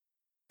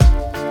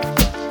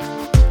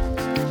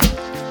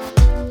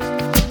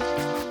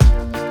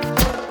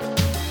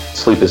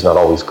Sleep is not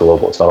always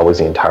global. It's not always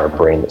the entire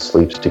brain that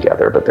sleeps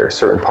together, but there are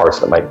certain parts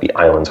that might be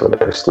islands where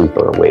they're asleep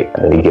or awake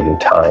at any given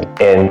time.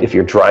 And if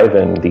you're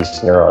driving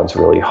these neurons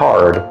really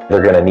hard,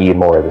 they're going to need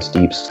more of this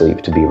deep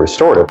sleep to be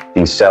restorative.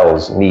 These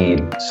cells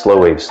need slow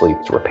wave sleep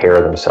to repair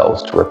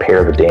themselves, to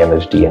repair the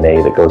damaged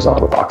DNA that goes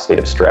on with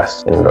oxidative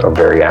stress in a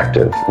very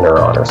active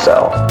neuron or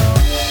cell.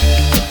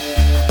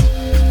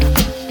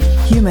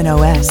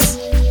 humanOS.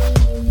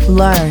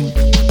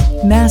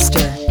 Learn,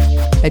 master,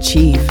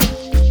 achieve.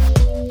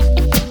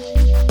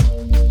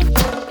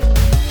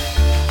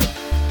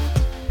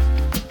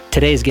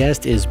 Today's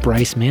guest is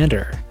Bryce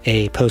Mander,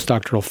 a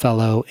postdoctoral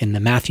fellow in the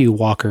Matthew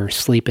Walker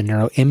Sleep and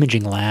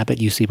Neuroimaging Lab at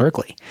UC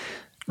Berkeley.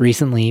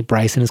 Recently,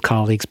 Bryce and his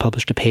colleagues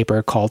published a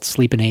paper called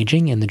Sleep and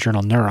Aging in the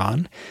journal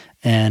Neuron,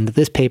 and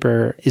this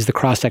paper is the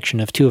cross-section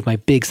of two of my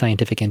big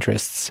scientific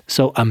interests,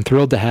 so I'm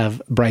thrilled to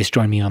have Bryce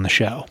join me on the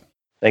show.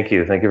 Thank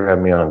you. Thank you for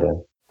having me on,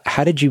 Dan.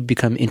 How did you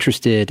become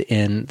interested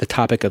in the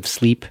topic of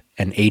sleep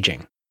and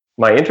aging?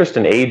 My interest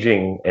in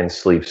aging and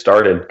sleep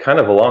started kind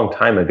of a long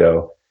time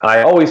ago.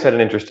 I always had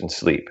an interest in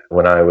sleep.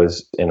 When I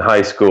was in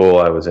high school,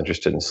 I was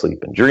interested in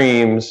sleep and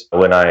dreams.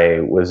 When I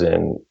was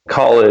in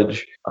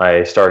college,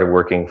 I started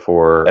working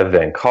for Ev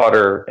Van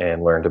Cotter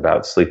and learned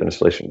about sleep and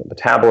oscillation of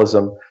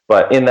metabolism.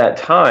 But in that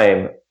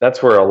time,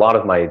 that's where a lot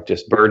of my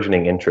just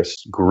burgeoning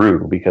interests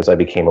grew, because I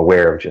became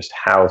aware of just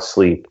how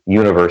sleep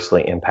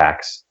universally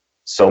impacts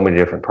so many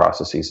different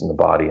processes in the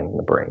body and in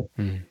the brain.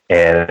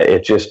 And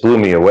it just blew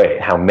me away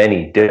how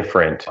many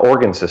different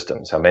organ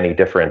systems, how many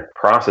different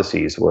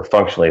processes were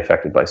functionally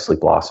affected by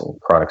sleep loss and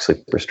chronic sleep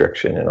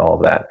restriction and all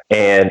of that.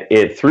 And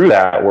through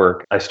that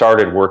work, I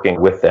started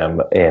working with them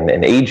in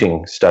an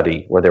aging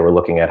study where they were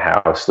looking at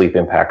how sleep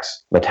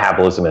impacts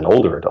metabolism in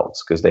older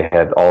adults, because they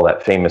had all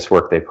that famous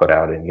work they put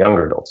out in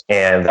younger adults.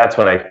 And that's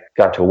when I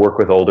got to work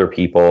with older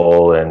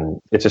people, and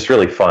it's just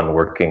really fun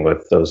working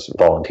with those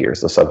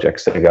volunteers, the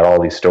subjects. They got all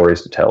these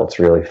stories to tell. It's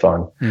really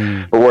fun.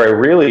 But where I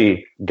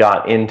really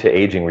got into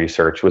aging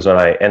research was when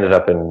I ended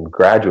up in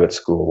graduate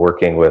school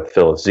working with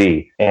Phyllis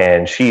Z,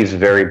 and she's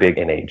very big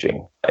in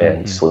aging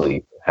and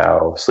sleep,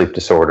 how sleep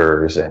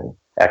disorders and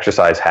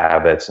exercise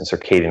habits and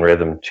circadian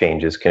rhythm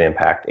changes can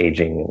impact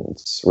aging and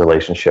its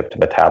relationship to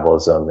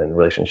metabolism and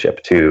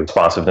relationship to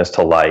responsiveness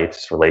to light,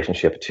 its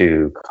relationship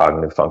to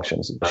cognitive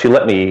functions. She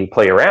let me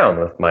play around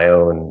with my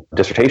own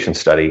dissertation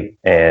study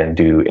and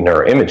do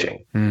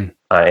neuroimaging.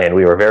 And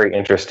we were very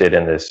interested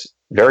in this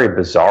very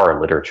bizarre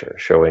literature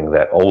showing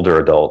that older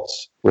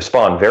adults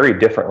respond very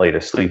differently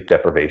to sleep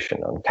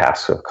deprivation on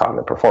tasks of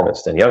cognitive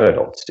performance than young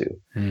adults do.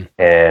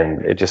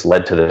 And it just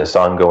led to this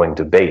ongoing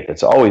debate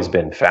that's always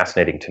been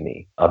fascinating to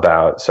me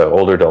about, so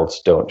older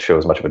adults don't show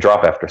as much of a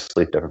drop after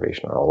sleep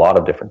deprivation on a lot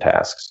of different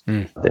tasks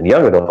than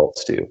young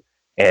adults do.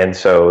 And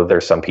so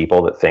there's some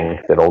people that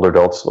think that older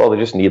adults, well, they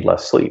just need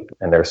less sleep.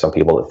 And there's some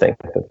people that think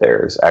that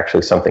there's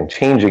actually something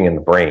changing in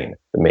the brain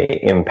that may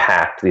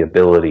impact the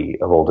ability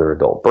of older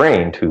adult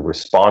brain to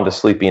respond to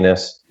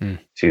sleepiness,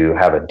 to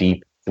have a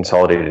deep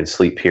consolidated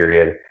sleep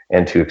period,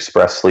 and to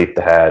express sleep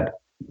that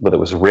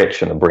was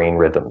rich in the brain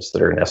rhythms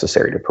that are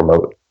necessary to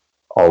promote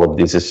all of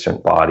these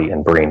different body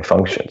and brain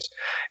functions.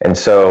 And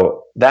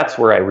so that's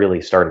where I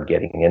really started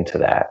getting into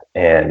that,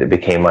 and it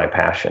became my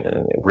passion.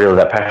 And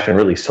that passion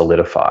really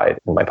solidified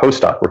in my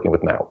postdoc working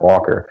with Matt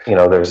Walker.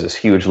 There's this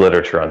huge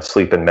literature on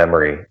sleep and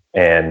memory.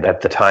 And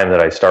at the time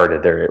that I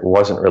started, there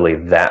wasn't really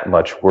that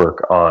much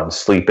work on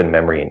sleep and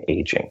memory and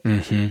aging.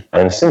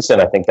 And since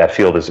then, I think that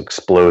field has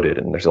exploded,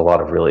 and there's a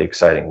lot of really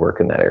exciting work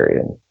in that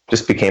area, and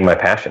just became my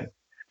passion.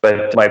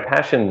 But my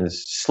passion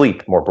is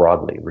sleep more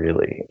broadly,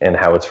 really, and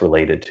how it's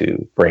related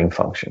to brain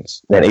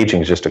functions. And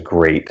aging is just a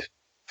great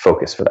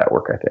focus for that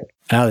work, I think.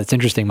 Oh, that's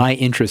interesting. My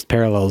interest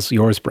parallels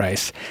yours,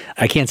 Bryce.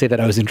 I can't say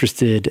that I was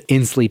interested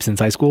in sleep since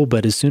high school,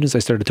 but as soon as I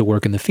started to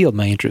work in the field,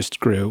 my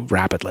interest grew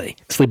rapidly.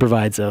 Sleep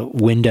provides a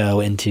window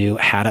into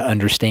how to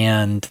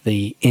understand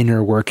the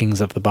inner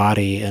workings of the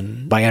body.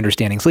 And by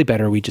understanding sleep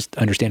better, we just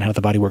understand how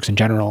the body works in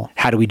general.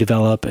 How do we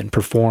develop and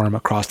perform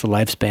across the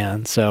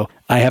lifespan? So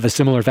I have a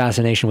similar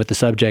fascination with the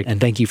subject,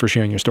 and thank you for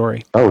sharing your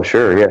story. Oh,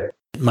 sure, yeah.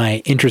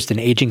 My interest in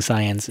aging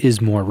science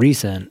is more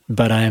recent,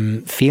 but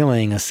I'm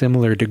feeling a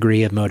similar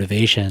degree of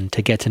motivation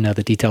to get to know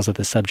the details of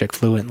the subject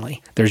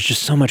fluently. There's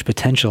just so much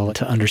potential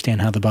to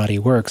understand how the body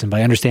works, and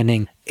by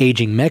understanding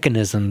aging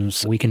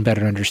mechanisms, we can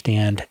better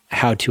understand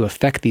how to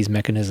affect these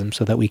mechanisms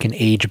so that we can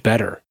age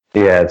better.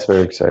 Yeah, it's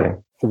very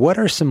exciting. What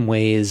are some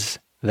ways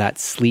that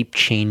sleep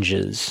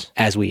changes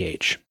as we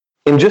age?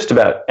 In just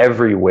about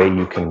every way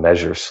you can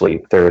measure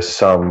sleep, there is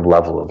some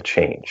level of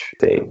change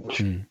with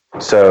age.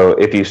 So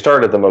if you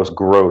start at the most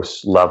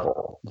gross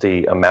level,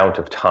 the amount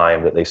of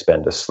time that they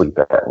spend asleep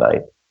at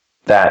night,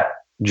 that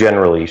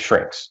generally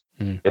shrinks.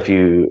 If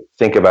you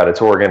think about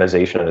its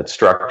organization and its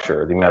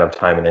structure, the amount of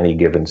time in any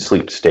given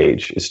sleep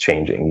stage is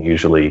changing.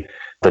 Usually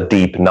the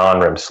deep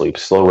non-REM sleep,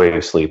 slow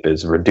wave sleep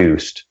is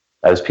reduced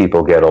as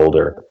people get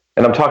older.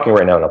 And I'm talking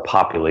right now at a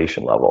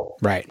population level.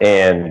 Right.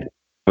 And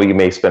you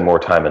may spend more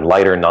time in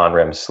lighter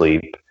non-REM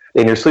sleep,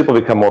 and your sleep will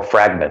become more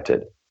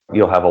fragmented.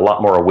 You'll have a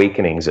lot more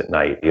awakenings at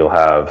night. You'll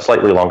have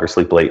slightly longer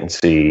sleep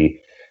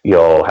latency.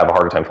 You'll have a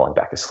harder time falling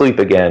back asleep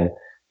again.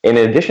 In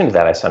addition to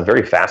that, I found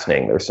very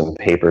fascinating. There's some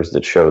papers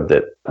that showed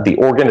that the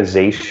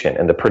organization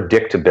and the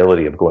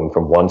predictability of going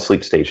from one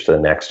sleep stage to the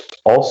next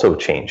also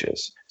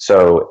changes.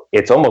 So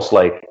it's almost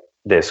like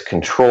this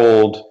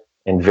controlled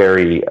and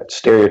very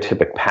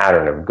stereotypic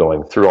pattern of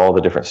going through all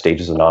the different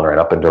stages of non-REM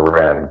up into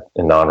REM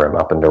and non-REM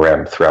up into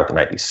REM throughout the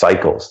night. These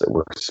cycles that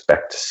we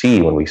expect to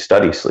see when we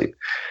study sleep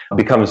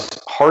becomes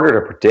harder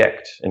to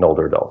predict in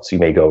older adults. You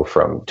may go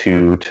from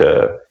 2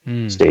 to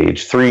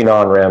stage 3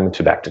 non-REM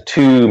to back to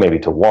 2, maybe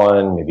to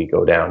 1, maybe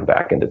go down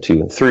back into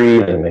 2 and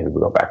 3, and maybe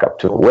go back up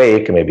to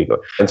awake, and maybe go.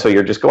 And so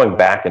you're just going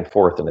back and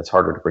forth, and it's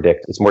harder to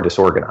predict. It's more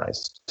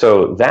disorganized.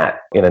 So that,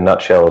 in a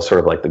nutshell, is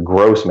sort of like the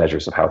gross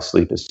measures of how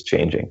sleep is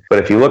changing.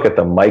 But if you look at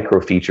the micro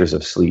features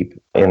of sleep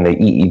in the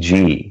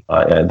EEG,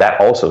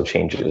 that also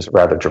changes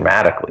rather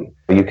dramatically.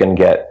 You can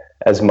get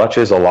as much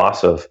as a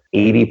loss of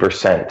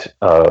 80%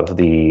 of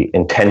the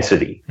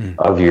intensity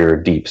of your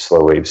deep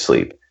slow wave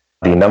sleep.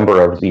 The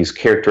number of these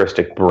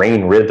characteristic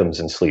brain rhythms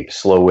in sleep,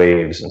 slow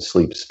waves and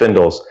sleep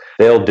spindles,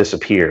 they'll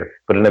disappear,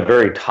 but in a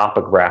very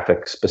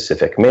topographic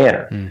specific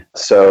manner.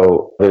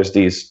 So there's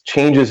these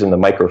changes in the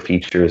micro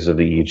features of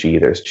the EEG.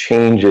 There's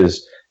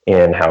changes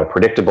in how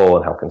predictable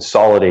and how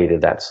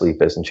consolidated that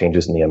sleep is, and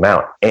changes in the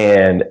amount.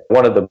 And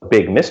one of the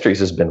big mysteries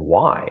has been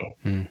why.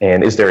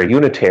 And is there a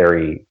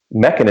unitary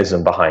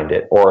mechanism behind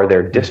it, or are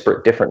there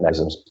disparate different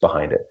mechanisms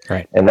behind it?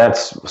 Right. And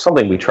that's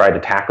something we tried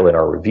to tackle in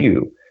our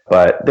review,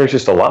 but there's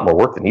just a lot more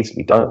work that needs to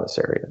be done in this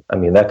area. I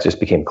mean, that just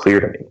became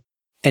clear to me.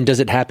 And does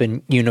it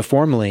happen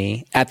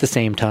uniformly at the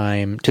same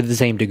time, to the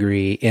same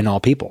degree in all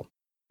people?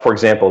 For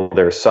example,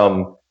 there's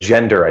some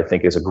gender, I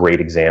think, is a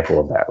great example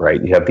of that,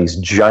 right? You have these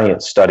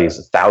giant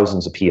studies,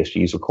 thousands of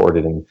PhDs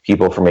recorded in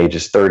people from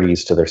ages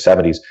 30s to their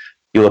 70s.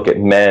 You look at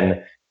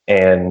men,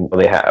 and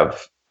they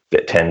have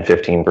 10,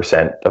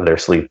 15% of their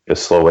sleep is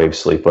slow wave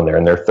sleep when they're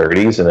in their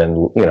 30s, and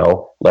then,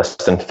 less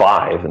than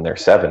 5 in their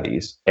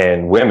 70s.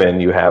 And women,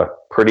 you have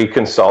pretty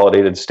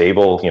consolidated,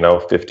 stable,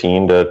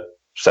 15 to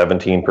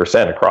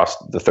 17% across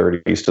the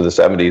 30s to the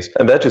 70s.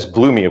 And that just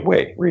blew me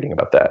away reading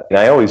about that. And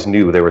I always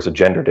knew there was a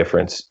gender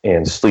difference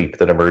in sleep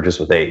that emerges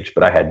with age,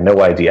 but I had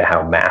no idea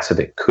how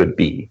massive it could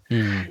be.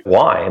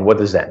 Why? And what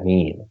does that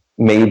mean?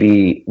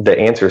 Maybe the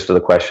answers to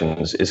the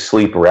questions, is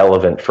sleep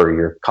relevant for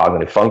your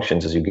cognitive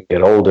functions as you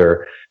get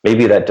older?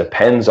 Maybe that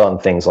depends on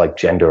things like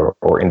gender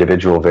or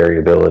individual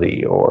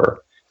variability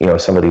or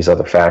some of these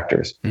other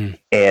factors.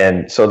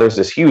 And so there's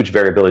this huge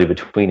variability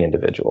between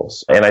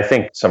individuals. And I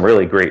think some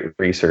really great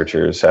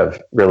researchers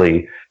have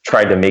really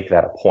tried to make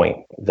that a point,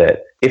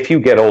 that if you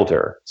get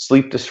older,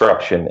 sleep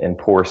disruption and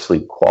poor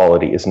sleep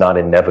quality is not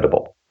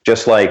inevitable.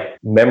 Just like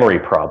memory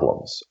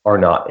problems are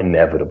not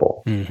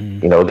inevitable.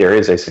 There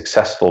is a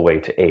successful way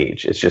to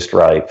age. It's just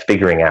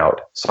figuring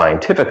out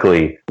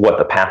scientifically what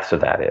the path to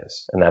that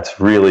is. And that's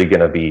really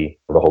going to be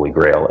the holy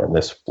grail in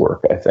this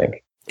work, I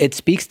think. It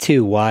speaks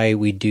to why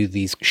we do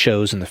these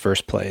shows in the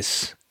first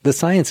place. The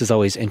science is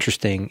always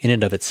interesting in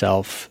and of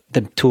itself,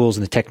 the tools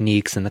and the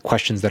techniques and the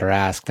questions that are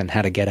asked and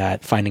how to get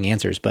at finding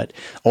answers. But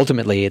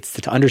ultimately, it's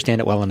to understand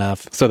it well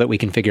enough so that we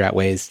can figure out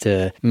ways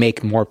to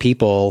make more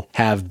people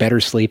have better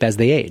sleep as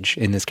they age,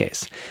 in this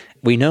case.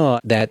 We know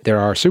that there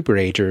are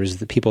superagers,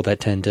 the people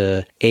that tend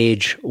to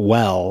age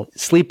well,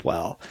 sleep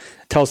well.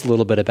 Tell us a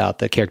little bit about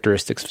the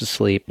characteristics of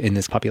sleep in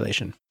this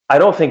population. I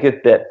don't think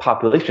that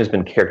population has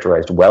been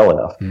characterized well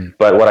enough.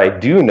 But what I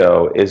do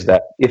know is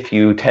that if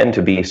you tend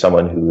to be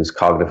someone who is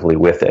cognitively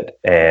with it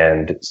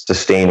and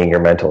sustaining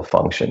your mental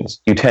functions,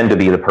 you tend to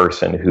be the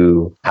person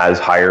who has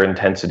higher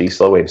intensity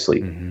slow wave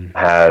sleep,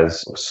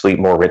 has sleep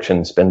more rich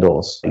in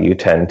spindles. You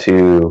tend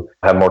to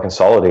have more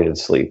consolidated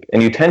sleep,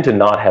 and you tend to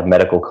not have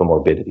medical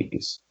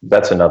comorbidities.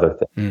 That's another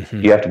thing.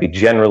 You have to be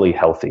generally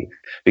healthy,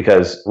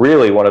 because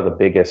really one of the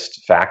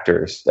biggest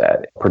factors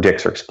that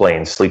predicts or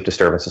explains sleep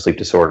disturbance and sleep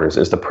disorders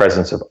is the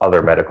presence of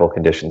other medical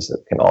conditions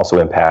that can also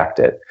impact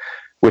it,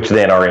 which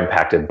then are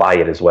impacted by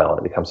it as well, and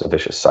it becomes a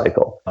vicious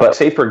cycle. But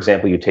say, for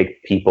example, you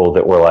take people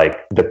that were like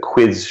the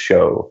quiz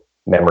show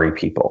memory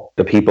people,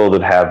 the people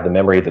that have the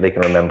memory that they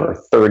can remember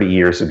 30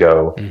 years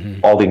ago,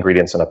 all the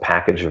ingredients in a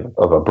package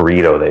of a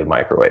burrito they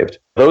microwaved.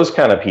 Those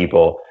kind of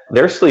people,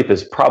 their sleep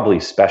is probably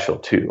special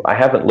too. I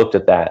haven't looked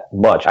at that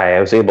much. I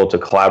was able to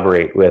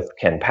collaborate with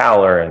Ken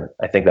Powler, and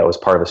I think that was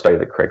part of the study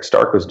that Craig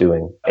Stark was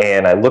doing.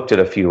 And I looked at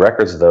a few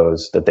records of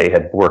those that they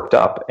had worked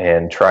up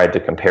and tried to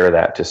compare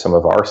that to some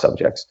of our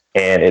subjects.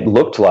 And it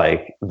looked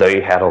like they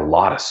had a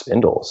lot of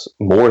spindles,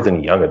 more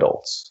than young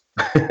adults.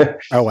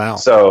 Oh, wow.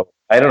 So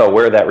I don't know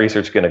where that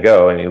research is going to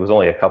go. I mean, it was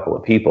only a couple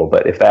of people,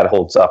 but if that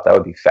holds up, that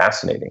would be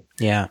fascinating.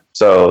 Yeah.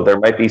 So there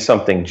might be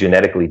something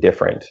genetically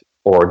different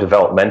or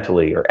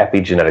developmentally or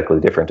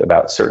epigenetically different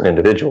about certain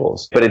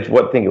individuals. But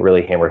one thing it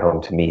really hammered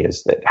home to me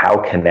is that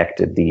how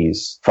connected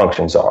these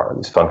functions are,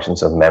 these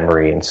functions of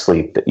memory and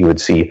sleep, that you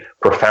would see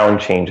profound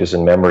changes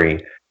in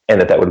memory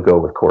and that would go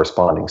with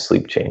corresponding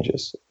sleep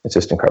changes. It's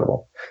just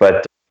incredible.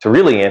 But to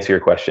really answer your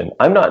question,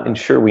 I'm not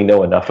sure we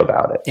know enough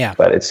about it. Yeah.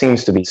 But it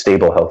seems to be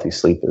stable, healthy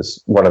sleep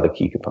is one of the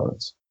key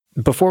components.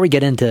 Before we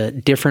get into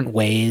different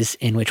ways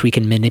in which we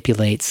can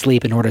manipulate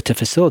sleep in order to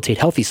facilitate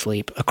healthy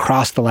sleep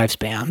across the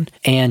lifespan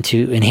and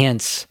to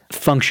enhance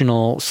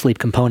functional sleep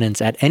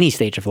components at any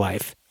stage of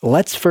life,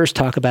 let's first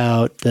talk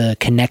about the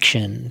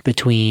connection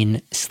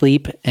between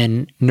sleep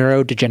and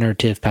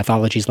neurodegenerative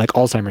pathologies like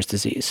Alzheimer's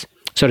disease.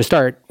 So to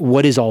start,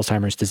 what is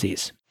Alzheimer's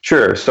disease?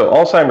 Sure. So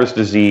Alzheimer's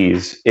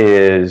disease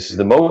is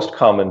the most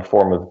common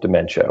form of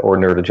dementia or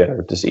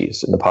neurodegenerative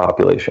disease in the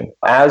population.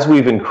 As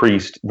we've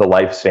increased the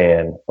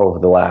lifespan over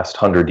the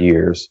last 100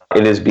 years,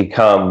 it has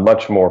become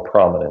much more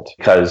prominent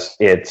because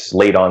its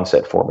late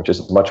onset form, which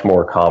is much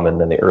more common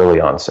than the early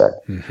onset,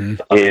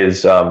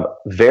 is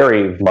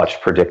very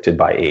much predicted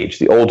by age.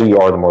 The older you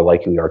are, the more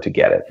likely you are to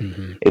get it.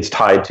 It's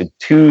tied to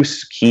two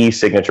key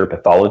signature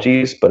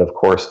pathologies, but of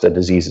course the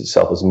disease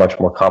itself is much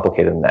more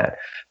complicated than that.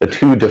 The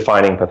two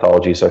defining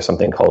pathologies are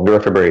something called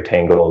neurofibrillary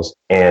tangles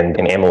and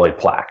amyloid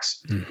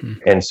plaques.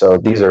 And so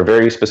these are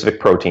very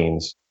specific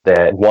proteins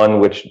that one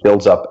which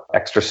builds up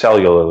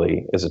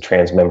extracellularly is a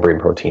transmembrane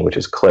protein, which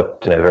is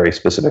clipped in a very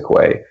specific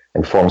way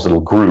and forms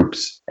little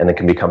groups and then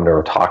can become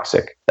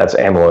neurotoxic. That's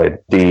amyloid.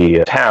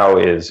 The tau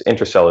is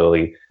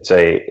intracellularly.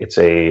 It's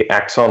a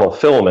axonal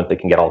filament that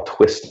can get all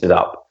twisted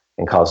up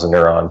and cause the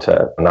neuron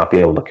to not be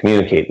able to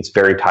communicate. It's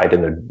very tied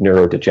into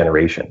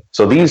neurodegeneration.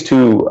 So these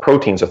two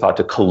proteins are thought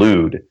to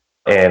collude,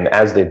 and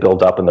as they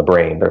build up in the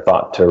brain, they're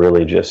thought to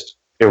really just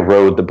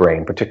erode the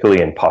brain,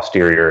 particularly in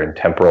posterior and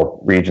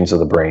temporal regions of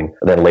the brain,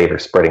 and then later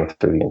spreading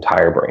through the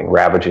entire brain,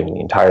 ravaging the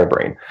entire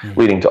brain,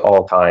 leading to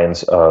all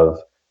kinds of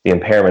the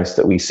impairments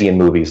that we see in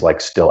movies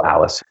like Still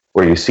Alice,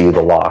 where you see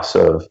the loss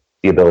of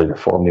the ability to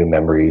form new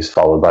memories,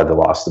 followed by the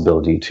lost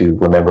ability to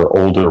remember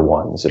older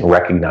ones and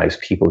recognize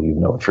people you've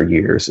known for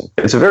years. And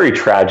it's a very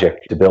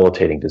tragic,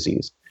 debilitating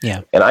disease.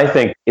 Yeah. And I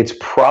think it's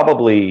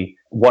probably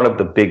one of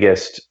the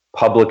biggest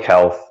public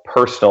health,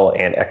 personal,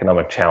 and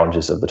economic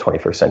challenges of the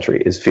 21st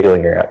century is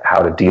figuring out how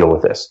to deal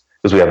with this.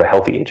 Because we have a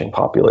healthy aging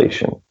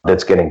population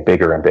that's getting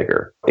bigger and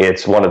bigger.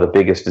 It's one of the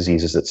biggest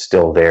diseases that's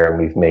still there,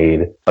 and we've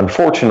made,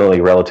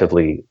 unfortunately,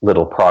 relatively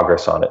little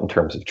progress on it in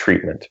terms of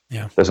treatment.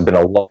 Yeah. There's been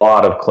a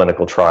lot of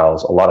clinical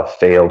trials, a lot of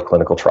failed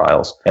clinical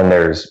trials, and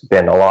there's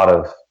been a lot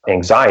of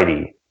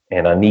anxiety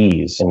and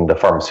unease in the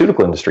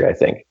pharmaceutical industry, I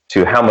think,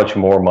 to how much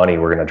more money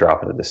we're going to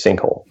drop into the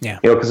sinkhole. Yeah.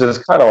 Because it's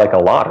kind of like a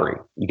lottery.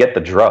 You get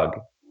the drug,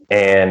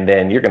 and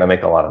then you're going to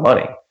make a lot of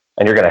money,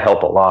 and you're going to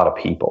help a lot of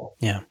people.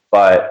 Yeah.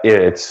 But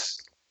it's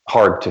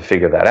hard to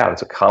figure that out.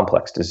 It's a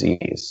complex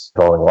disease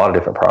involving a lot of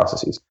different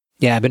processes.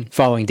 Yeah, I've been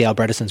following Dale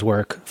Bredesen's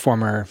work,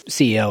 former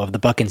CEO of the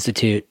Buck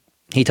Institute.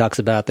 He talks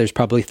about there's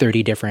probably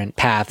 30 different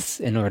paths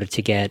in order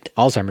to get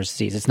Alzheimer's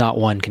disease. It's not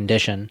one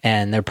condition.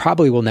 And there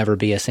probably will never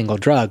be a single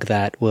drug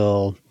that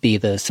will be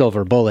the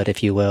silver bullet,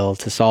 if you will,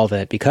 to solve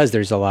it because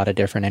there's a lot of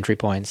different entry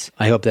points.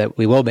 I hope that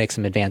we will make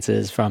some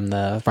advances from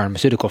the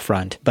pharmaceutical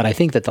front, but I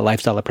think that the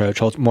lifestyle approach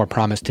holds more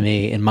promise to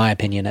me, in my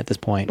opinion, at this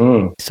point.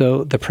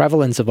 So the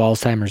prevalence of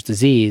Alzheimer's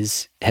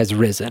disease has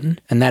risen,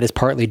 and that is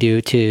partly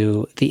due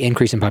to the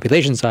increase in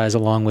population size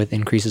along with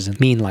increases in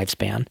mean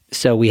lifespan.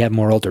 So we have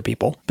more older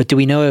people. But do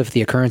we know if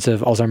the occurrence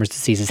of Alzheimer's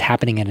disease is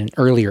happening at an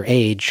earlier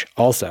age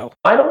also?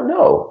 I don't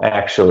know,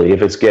 actually,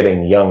 if it's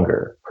getting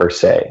younger per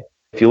se.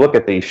 If you look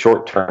at the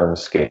short-term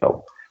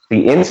scale,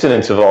 the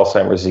incidence of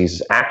Alzheimer's disease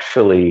is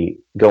actually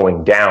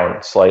going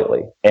down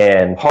slightly.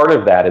 And part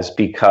of that is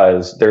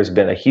because there's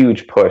been a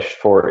huge push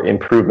for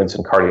improvements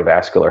in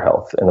cardiovascular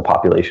health in the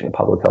population and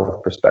public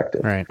health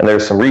perspective. Right. And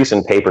there's some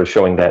recent papers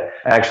showing that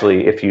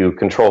actually, if you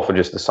control for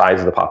just the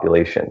size of the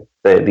population,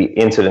 the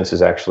incidence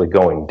is actually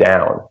going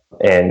down.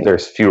 And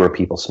there's fewer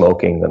people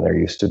smoking than there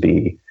used to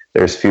be.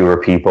 There's fewer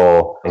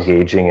people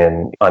engaging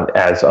in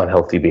as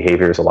unhealthy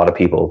behaviors. A lot of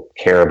people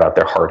care about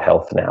their heart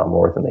health now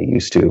more than they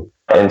used to.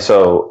 And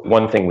so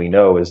one thing we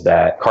know is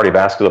that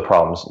cardiovascular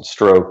problems and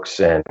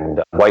strokes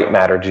and white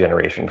matter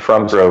degeneration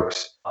from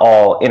strokes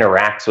all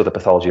interacts with the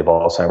pathology of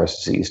Alzheimer's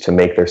disease to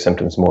make their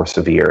symptoms more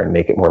severe and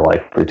make it more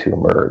likely to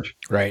emerge.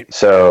 Right.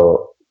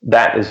 So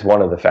that is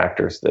one of the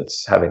factors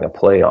that's having a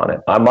play on it.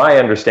 My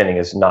understanding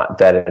is not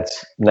that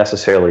it's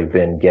necessarily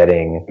been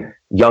getting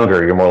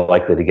younger. You're more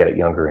likely to get it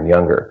younger and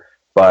younger.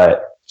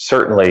 But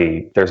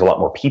certainly there's a lot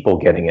more people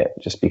getting it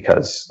just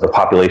because the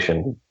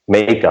population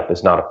makeup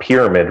is not a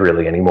pyramid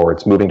really anymore.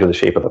 It's moving to the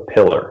shape of a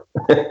pillar.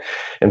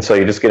 And so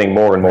you're just getting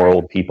more and more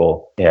old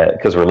people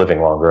because we're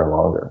living longer and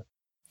longer.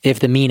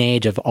 If the mean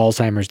age of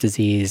Alzheimer's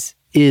disease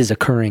is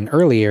occurring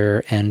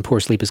earlier and poor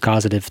sleep is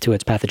causative to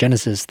its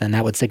pathogenesis, then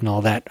that would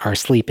signal that our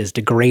sleep is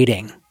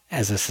degrading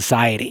as a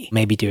society,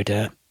 maybe due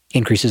to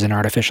increases in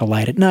artificial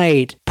light at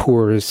night,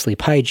 poor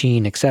sleep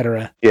hygiene,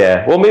 etc.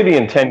 Yeah, well, maybe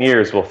in 10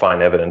 years we'll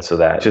find evidence of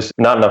that. Just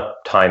not enough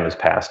time has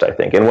passed, I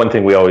think. And one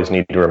thing we always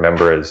need to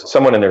remember is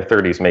someone in their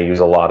 30s may use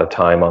a lot of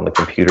time on the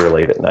computer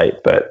late at night,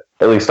 but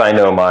at least I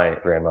know my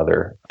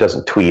grandmother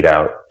doesn't tweet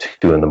out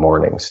 2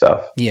 a.m.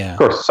 stuff. Yeah. Of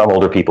course, some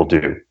older people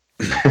do.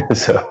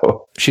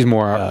 So she's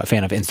more a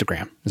fan of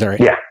Instagram. Is that right?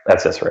 Yeah,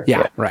 that's right.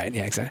 Yeah, right.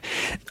 Yeah, exactly.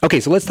 Okay,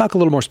 so let's talk a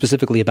little more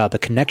specifically about the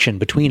connection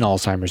between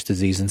Alzheimer's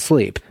disease and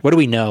sleep. What do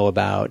we know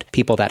about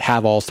people that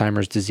have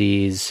Alzheimer's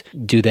disease?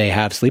 Do they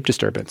have sleep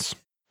disturbance?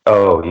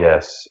 Oh,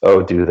 yes.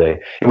 Oh, do they?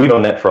 We've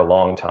known that for a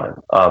long time.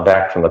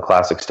 Back from the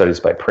classic studies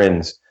by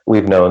Prins,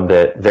 we've known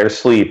that their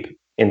sleep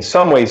in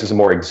some ways is a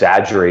more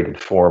exaggerated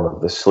form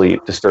of the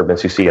sleep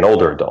disturbance you see in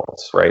older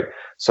adults, right?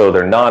 So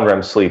their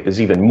non-REM sleep is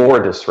even more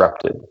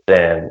disrupted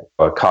than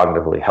a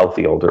cognitively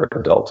healthy older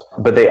adult.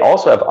 But they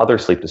also have other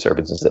sleep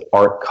disturbances that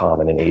aren't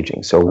common in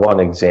aging. So one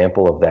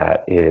example of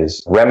that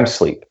is REM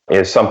sleep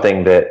is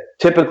something that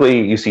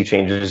typically you see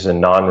changes in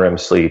non-REM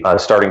sleep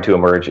starting to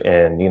emerge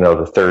in,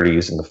 the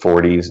 30s and the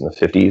 40s and the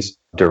 50s.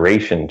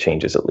 Duration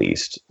changes, at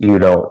least, you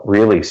don't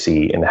really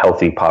see in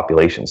healthy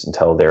populations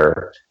until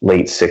their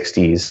late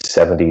 60s,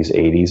 70s,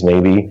 80s,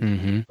 maybe.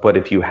 Mm-hmm. But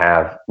if you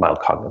have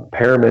mild cognitive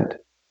impairment,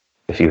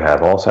 if you have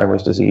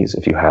Alzheimer's disease,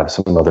 if you have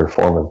some other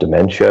form of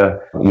dementia,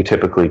 you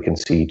typically can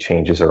see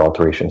changes or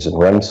alterations in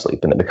REM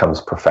sleep, and it becomes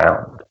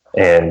profound.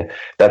 And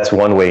that's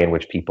one way in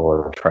which people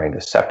are trying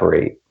to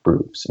separate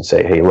groups and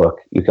say, hey, look,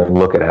 you can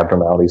look at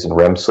abnormalities in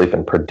REM sleep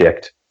and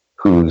predict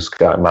who's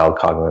got mild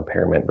cognitive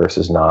impairment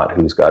versus not,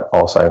 who's got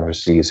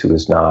Alzheimer's disease, who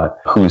is not,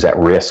 who's at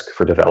risk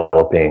for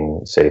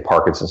developing, say,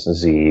 Parkinson's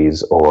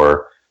disease,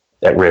 or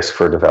at risk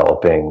for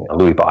developing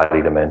Lewy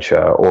body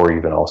dementia or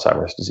even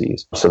Alzheimer's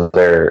disease. So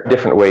there are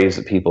different ways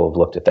that people have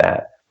looked at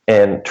that.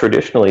 And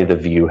traditionally, the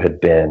view had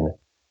been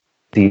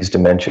these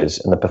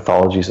dementias and the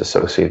pathologies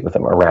associated with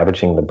them are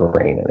ravaging the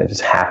brain, and it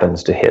just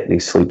happens to hit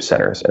these sleep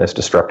centers, and it's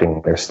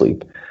disrupting their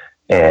sleep.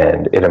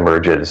 And it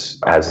emerges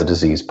as the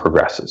disease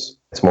progresses.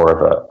 It's more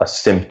of a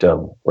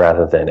symptom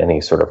rather than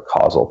any sort of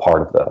causal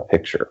part of the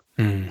picture.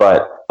 Mm.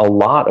 But a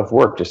lot of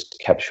work just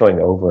kept showing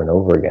over and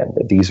over again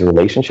that these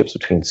relationships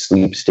between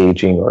sleep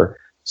staging or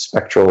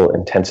spectral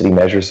intensity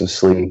measures of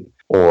sleep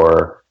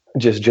or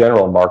just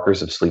general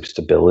markers of sleep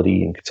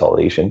stability and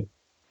consolidation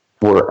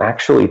were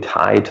actually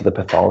tied to the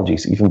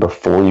pathologies even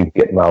before you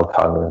get mild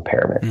cognitive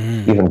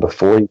impairment, even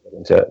before you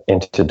get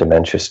into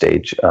dementia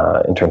stage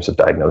in terms of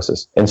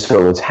diagnosis. And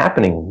so it's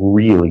happening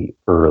really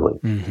early.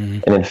 Mm-hmm.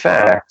 And in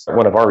fact,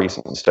 one of our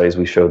recent studies,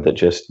 we showed that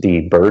just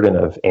the burden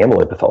of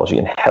amyloid pathology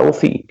in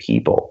healthy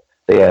people,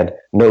 they had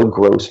no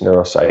gross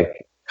neuropsych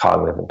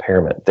cognitive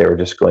impairment. They were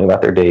just going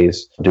about their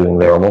days, doing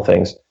their normal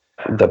things.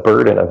 The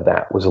burden of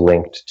that was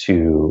linked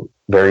to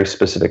very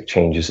specific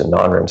changes in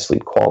non-REM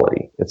sleep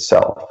quality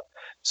itself.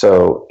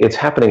 So it's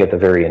happening at the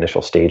very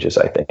initial stages,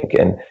 I think.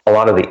 And a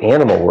lot of the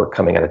animal work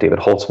coming out of David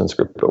Holtzman's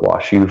group at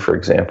WashU, for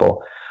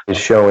example, is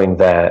showing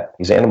that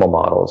these animal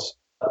models,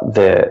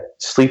 the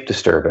sleep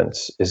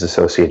disturbance is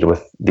associated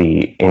with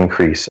the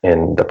increase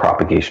in the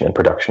propagation and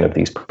production of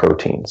these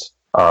proteins,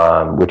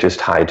 which is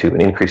tied to an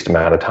increased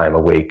amount of time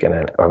awake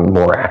and a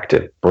more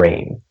active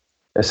brain,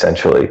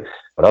 essentially.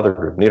 Another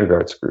group,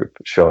 Niedergart's group,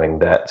 showing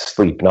that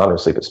sleep, non-REM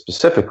sleep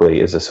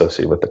specifically, is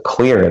associated with the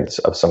clearance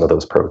of some of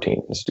those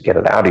proteins to get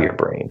it out of your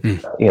brain.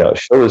 It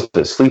shows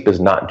that sleep is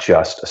not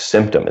just a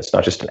symptom, it's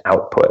not just an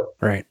output,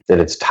 right? That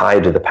it's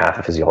tied to the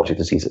pathophysiology of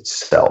disease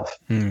itself,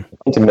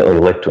 intimately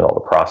linked to all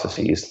the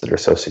processes that are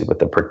associated with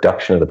the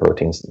production of the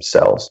proteins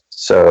themselves.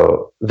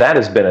 So that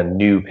has been a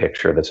new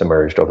picture that's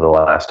emerged over the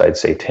last, I'd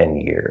say,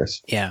 10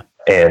 years. Yeah.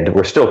 And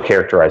we're still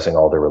characterizing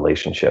all the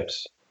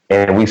relationships.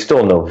 And we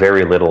still know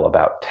very little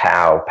about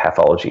tau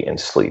pathology in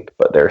sleep,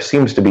 but there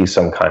seems to be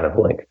some kind of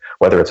link.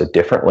 Whether it's a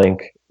different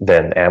link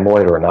than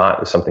amyloid or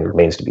not is something that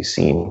remains to be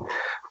seen.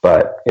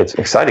 But it's an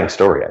exciting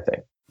story, I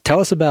think. Tell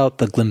us about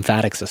the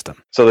glymphatic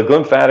system. So the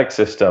glymphatic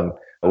system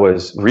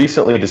was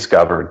recently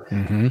discovered,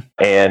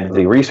 and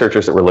the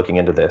researchers that were looking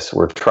into this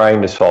were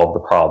trying to solve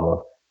the problem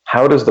of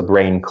how does the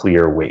brain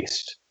clear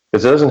waste?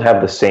 Because it doesn't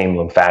have the same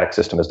lymphatic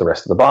system as the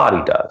rest of the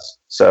body does.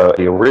 So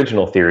the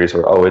original theories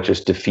were, it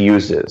just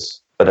diffuses.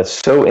 But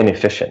it's so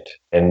inefficient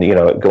and,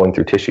 going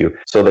through tissue.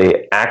 So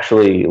they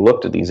actually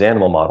looked at these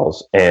animal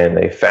models and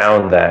they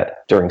found that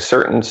during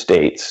certain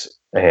states,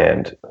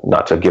 and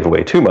not to give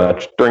away too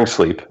much, during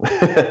sleep,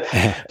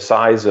 the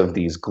size of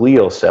these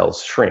glial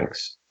cells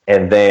shrinks.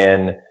 And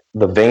then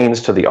the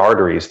veins to the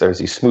arteries, there's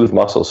these smooth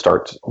muscles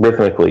start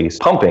rhythmically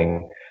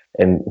pumping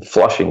and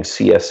flushing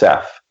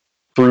CSF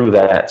through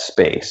that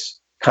space,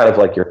 kind of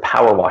like you're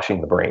power washing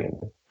the brain.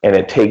 And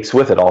it takes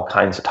with it all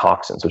kinds of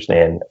toxins, which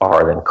then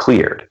are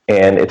cleared.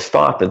 And it's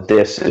thought that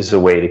this is a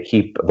way to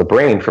keep the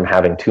brain from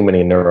having too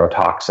many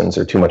neurotoxins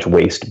or too much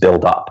waste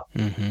build up,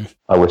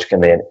 which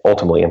can then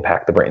ultimately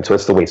impact the brain. So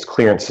it's the waste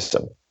clearance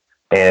system.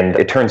 And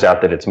it turns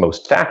out that it's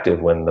most active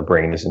when the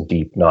brain is in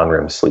deep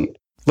non-REM sleep.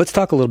 Let's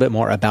talk a little bit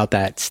more about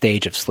that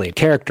stage of sleep.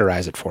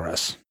 Characterize it for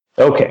us.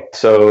 Okay,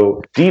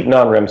 so deep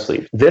non-REM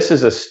sleep. This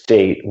is a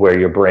state where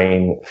your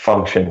brain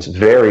functions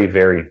very,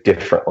 very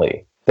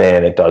differently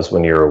than it does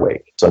when you're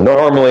awake. So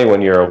normally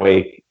when you're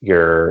awake,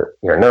 your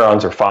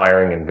neurons are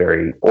firing in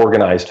very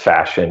organized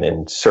fashion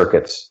in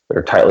circuits that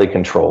are tightly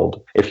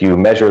controlled. If you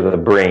measure the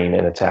brain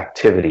and its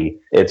activity,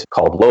 it's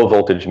called low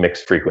voltage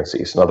mixed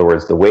frequencies. In other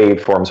words, the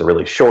waveforms are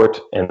really short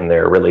and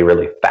they're really,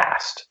 really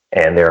fast.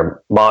 And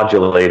they're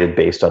modulated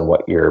based on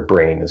what your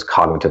brain is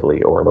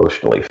cognitively or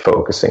emotionally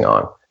focusing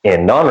on.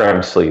 In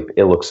non-REM sleep,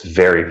 it looks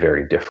very,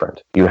 very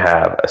different. You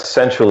have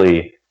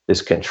essentially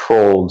this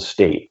controlled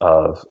state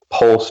of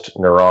pulsed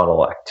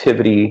neuronal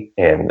activity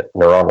and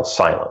neuronal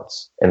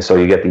silence. And so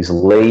you get these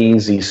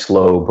lazy,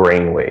 slow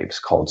brain waves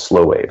called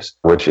slow waves,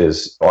 which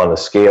is on the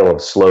scale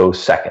of slow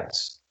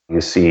seconds.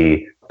 You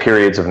see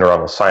periods of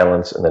neuronal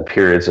silence and then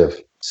periods of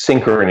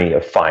synchrony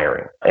of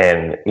firing.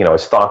 And,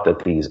 it's thought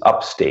that these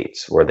up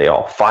states where they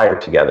all fire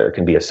together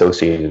can be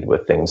associated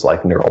with things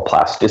like neural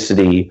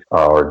plasticity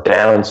or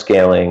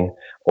downscaling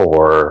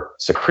or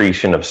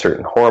secretion of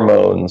certain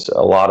hormones,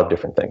 a lot of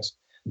different things.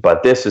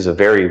 But this is a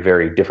very,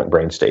 very different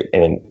brain state.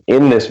 And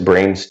in this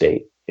brain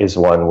state is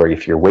one where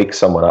if you wake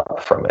someone up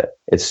from it,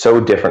 it's so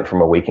different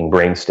from a waking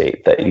brain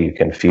state that you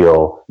can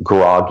feel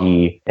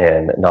groggy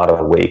and not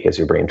awake as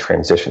your brain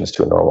transitions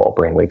to a normal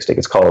brain wake state.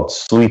 It's called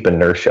sleep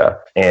inertia.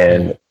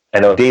 And I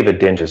know David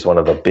Dinge is one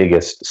of the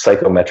biggest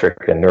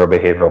psychometric and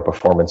neurobehavioral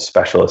performance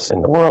specialists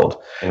in the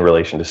world in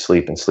relation to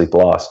sleep and sleep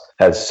loss,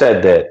 has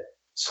said that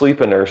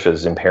sleep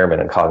inertia's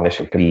impairment in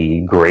cognition can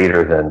be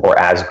greater than or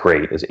as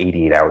great as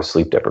 88 hours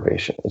sleep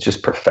deprivation. It's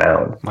just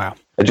profound. Wow.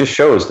 It just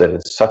shows that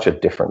it's such a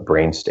different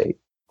brain state.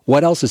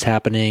 What else is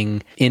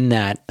happening in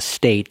that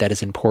state that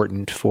is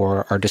important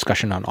for our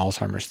discussion on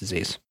Alzheimer's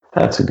disease?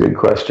 That's a good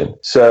question.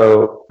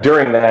 So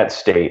during that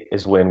state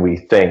is when we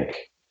think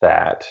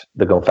that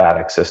the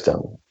glymphatic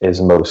system is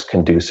most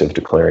conducive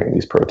to clearing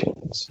these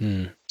proteins.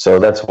 So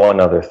that's one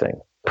other thing,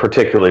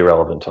 particularly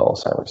relevant to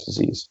Alzheimer's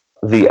disease.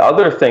 The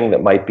other thing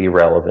that might be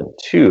relevant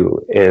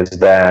too is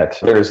that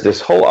there's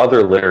this whole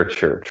other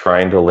literature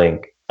trying to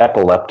link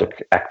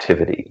epileptic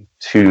activity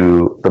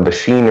to the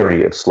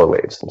machinery of slow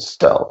waves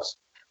themselves,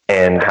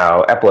 and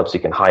how epilepsy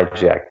can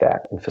hijack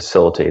that and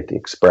facilitate the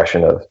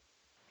expression of,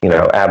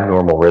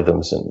 abnormal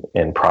rhythms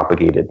and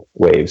propagated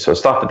waves. So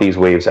it's thought that these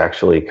waves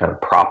actually kind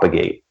of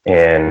propagate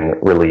and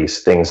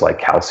release things like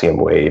calcium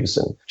waves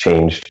and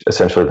change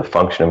essentially the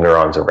function of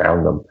neurons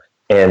around them.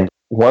 And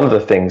one of the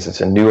things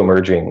that's a new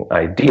emerging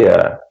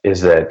idea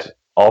is that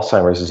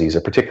Alzheimer's disease,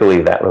 or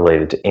particularly that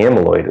related to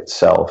amyloid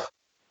itself,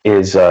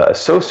 is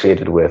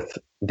associated with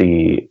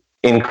the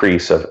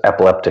increase of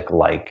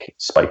epileptic-like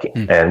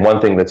spiking. And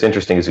one thing that's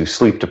interesting is you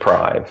sleep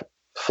deprive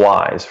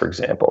flies, for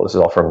example. This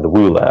is all from the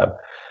Wu lab,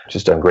 which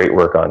has done great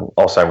work on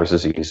Alzheimer's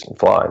disease in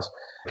flies.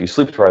 If you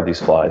sleep deprive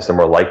these flies, they're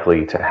more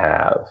likely to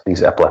have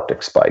these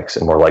epileptic spikes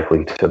and more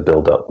likely to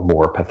build up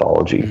more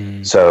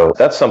pathology. So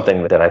that's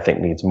something that I think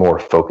needs more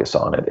focus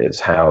on it, is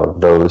how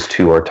those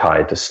two are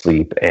tied to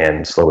sleep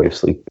and slow wave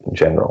sleep in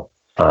general.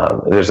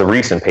 There's a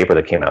recent paper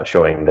that came out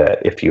showing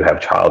that if you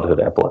have childhood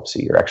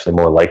epilepsy, you're actually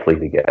more likely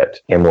to get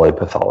amyloid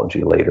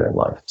pathology later in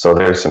life. So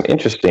there's some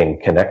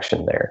interesting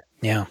connection there.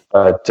 Yeah.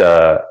 But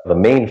the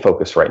main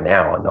focus right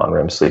now on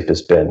non-REM sleep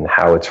has been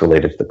how it's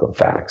related to the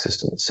glymphatic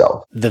system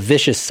itself. The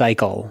vicious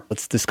cycle,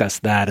 let's discuss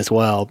that as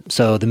well.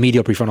 So the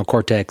medial prefrontal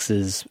cortex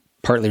is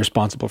partly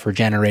responsible for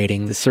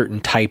generating the certain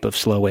type of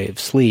slow wave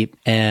sleep.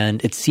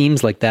 And it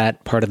seems like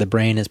that part of the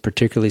brain is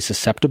particularly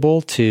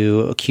susceptible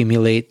to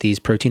accumulate these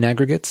protein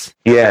aggregates.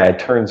 Yeah, it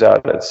turns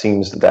out it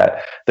seems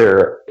that there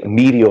are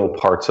medial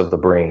parts of the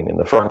brain, in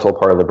the frontal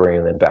part of the brain,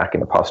 and then back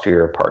in the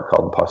posterior part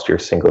called the posterior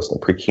cingulus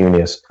and the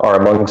precuneus, are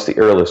amongst the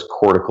earliest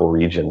cortical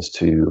regions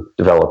to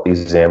develop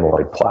these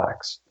amyloid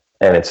plaques.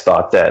 And it's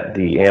thought that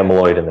the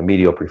amyloid in the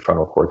medial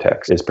prefrontal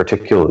cortex is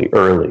particularly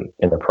early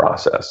in the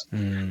process.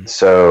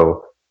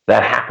 So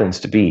that happens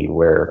to be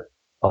where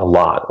a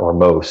lot or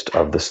most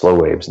of the slow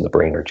waves in the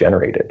brain are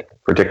generated,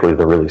 particularly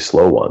the really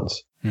slow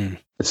ones.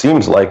 It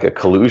seems like a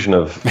collusion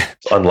of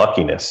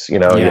unluckiness. You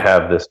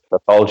have this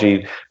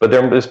pathology, but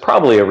there's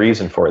probably a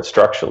reason for it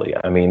structurally.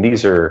 I mean,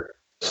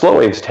 slow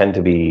waves tend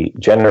to be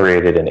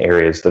generated in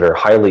areas that are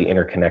highly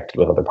interconnected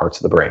with other parts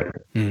of the brain.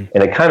 And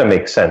it kind of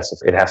makes sense.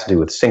 It has to do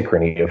with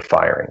synchrony of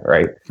firing,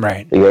 right?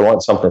 Right. You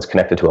want something that's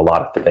connected to a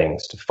lot of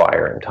things to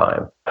fire in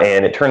time.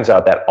 And it turns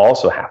out that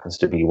also happens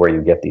to be where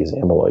you get these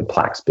amyloid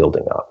plaques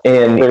building up.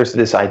 And there's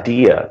this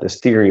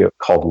theory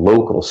called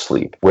local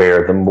sleep,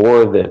 where the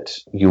more that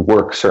you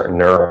work certain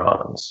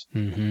neurons,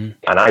 and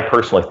I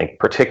personally think,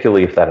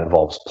 particularly if that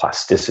involves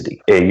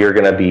plasticity, you're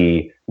going to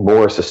be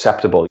more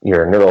susceptible.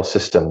 Your neural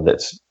system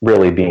that's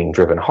really being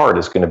driven hard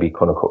is going to be,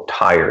 quote unquote,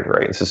 tired,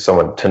 right? This is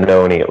someone,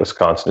 Tononi at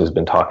Wisconsin, who's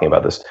been talking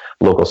about this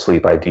local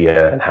sleep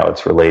idea and how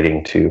it's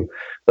relating to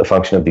the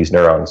function of these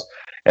neurons.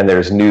 And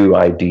there's new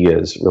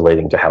ideas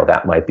relating to how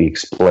that might be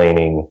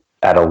explaining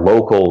at a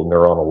local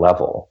neuronal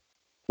level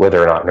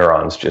whether or not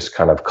neurons just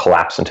kind of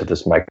collapse into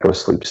this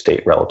microsleep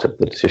state relative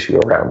to the tissue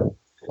around them.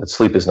 that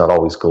sleep is not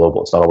always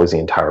global. It's not always the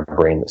entire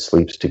brain that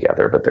sleeps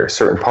together, but there are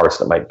certain parts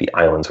that might be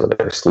islands where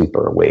they're asleep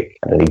or awake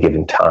at any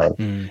given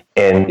time.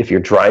 And if you're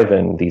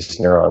driving these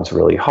neurons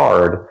really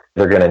hard,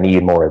 they're going to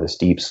need more of this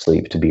deep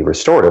sleep to be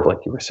restorative, like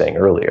you were saying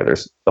earlier.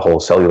 There's the whole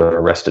cellular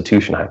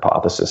restitution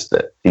hypothesis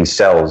that these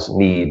cells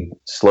need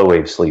slow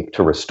wave sleep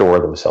to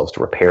restore themselves, to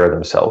repair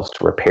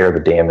the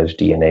damaged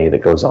DNA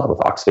that goes on with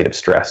oxidative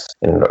stress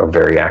in a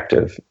very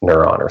active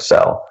neuron or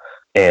cell.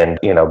 And,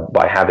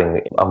 by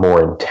having a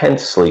more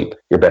intense sleep,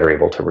 you're better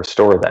able to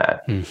restore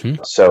that.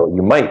 So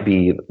you might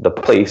be the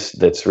place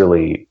that's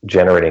really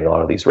generating a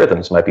lot of these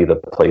rhythms, might be the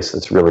place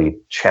that's really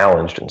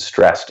challenged and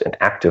stressed and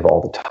active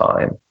all the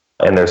time.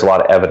 And there's a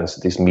lot of evidence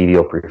that these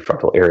medial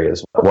prefrontal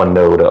areas, one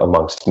node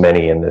amongst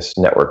many in this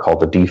network called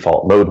the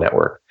default mode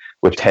network,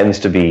 which tends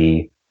to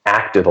be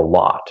active a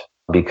lot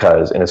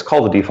and it's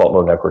called the default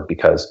mode network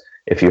because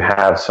if you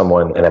have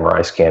someone, an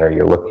MRI scanner,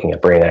 you're looking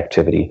at brain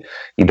activity,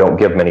 you don't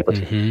give many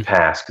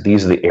tasks.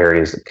 These are the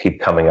areas that keep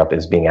coming up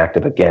as being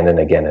active again and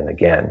again and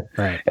again.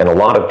 Right. And a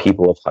lot of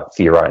people have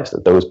theorized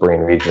that those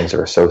brain regions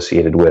are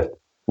associated with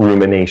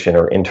rumination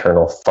or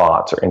internal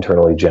thoughts or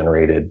internally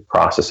generated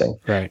processing.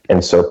 Right.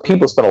 And so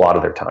people spend a lot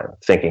of their time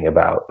thinking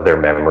about their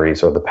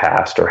memories or the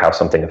past or how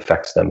something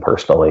affects them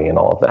personally and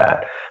all of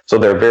that. So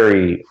they're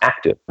very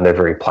active and they're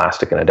very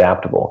plastic and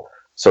adaptable.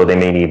 So they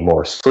may need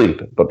more sleep,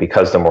 but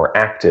because they're more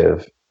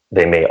active,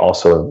 they may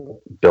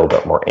also build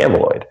up more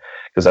amyloid,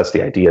 because that's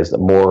the idea, is the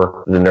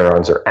more the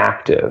neurons are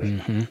active,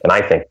 and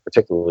I think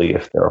particularly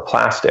if they're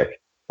neuroplastic,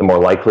 the more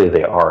likely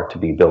they are to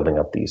be building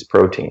up these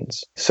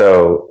proteins.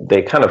 So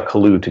they kind of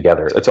collude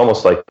together. It's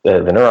almost like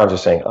the neurons are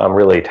saying, I'm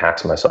really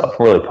taxing myself,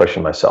 I'm really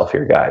pushing myself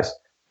here, guys.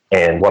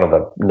 And one of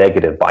the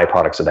negative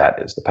byproducts of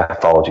that is the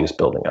pathology is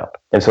building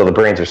up. And so the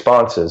brain's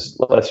response is,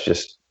 let's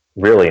just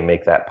really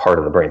make that part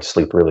of the brain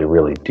sleep really,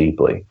 really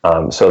deeply.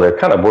 So they're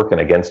kind of working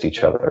against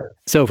each other.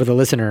 So for the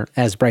listener,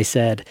 as Bryce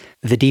said,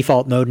 the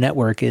default mode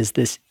network is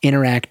this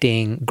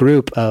interacting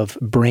group of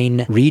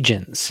brain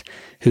regions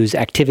whose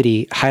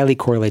activity highly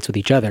correlates with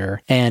each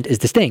other and is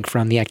distinct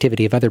from the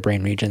activity of other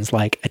brain regions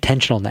like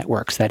attentional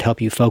networks that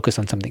help you focus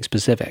on something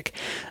specific.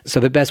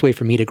 So the best way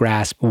for me to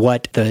grasp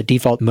what the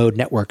default mode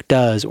network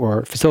does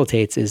or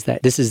facilitates is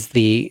that this is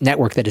the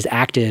network that is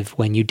active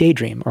when you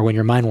daydream or when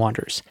your mind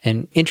wanders.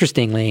 And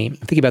interestingly, I'm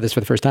thinking about this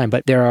for the first time,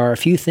 but there are a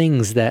few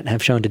things that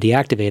have shown to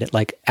deactivate it,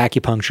 like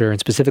acupuncture and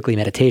specifically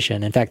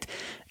meditation. In fact,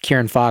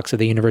 Kieran Fox of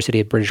the University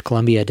of British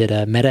Columbia did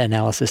a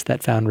meta-analysis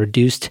that found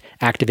reduced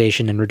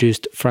activation and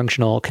reduced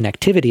functional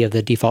connectivity of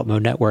the default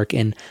mode network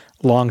in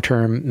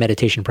long-term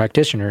meditation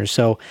practitioners.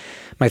 So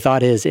my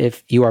thought is,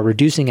 if you are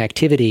reducing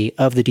activity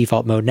of the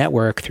default mode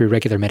network through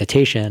regular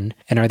meditation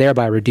and are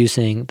thereby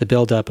reducing the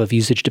buildup of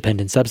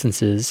usage-dependent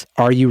substances,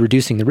 are you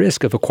reducing the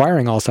risk of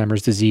acquiring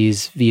Alzheimer's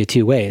disease via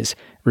two ways?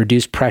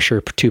 Reduce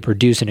pressure to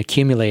produce and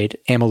accumulate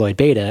amyloid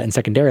beta, and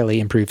secondarily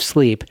improve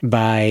sleep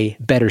by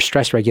better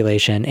stress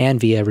regulation and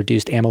via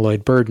reduced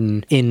amyloid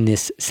burden in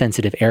this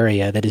sensitive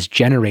area that is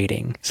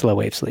generating slow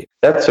wave sleep.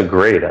 That's a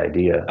great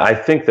idea. I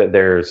think that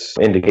there's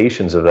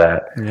indications of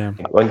that. Yeah.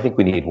 I think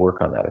we need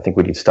work on that. I think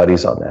we need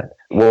studies on that.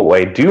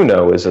 What I do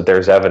know is that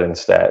there's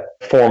evidence that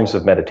forms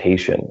of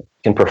meditation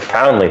can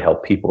profoundly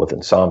help people with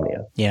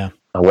insomnia. Yeah.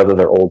 Whether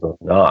they're old or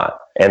not.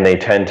 And they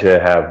tend to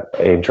have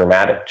a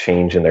dramatic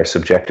change in their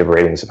subjective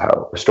ratings of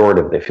how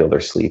restorative they feel their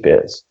sleep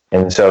is.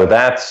 And so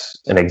that's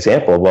an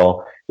example.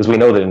 Well, because we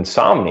know that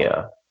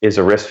insomnia is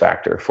a risk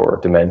factor for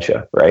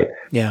dementia, right?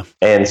 Yeah.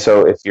 And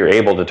so if you're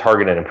able to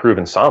target and improve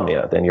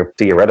insomnia, then you're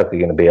theoretically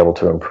going to be able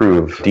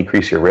to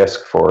decrease your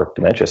risk for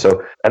dementia.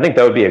 So I think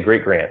that would be a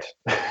great grant.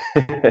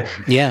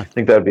 Yeah. I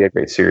think that would be a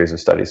great series of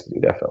studies to do,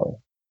 definitely.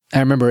 I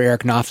remember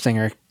Eric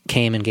Knopfsinger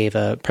came and gave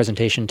a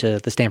presentation to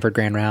the Stanford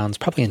Grand Rounds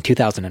probably in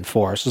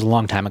 2004. So it was a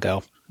long time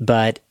ago.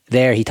 But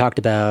there he talked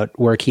about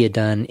work he had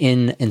done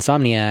in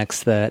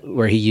insomniacs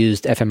where he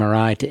used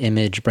fMRI to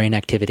image brain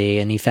activity.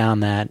 And he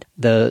found that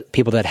the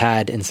people that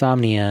had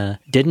insomnia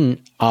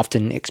didn't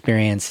often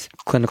experience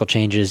clinical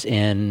changes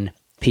in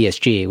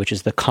PSG, which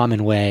is the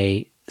common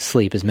way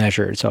sleep is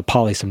measured, so a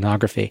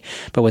polysomnography.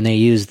 But when they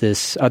used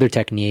this other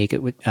technique,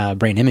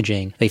 brain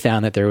imaging, they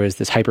found that there was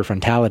this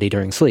hyperfrontality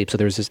during sleep. So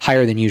there was this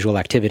higher than usual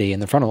activity in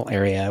the frontal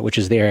area, which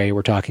is the area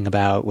we're talking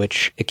about,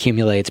 which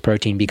accumulates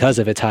protein because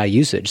of its high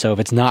usage. So if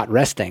it's not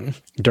resting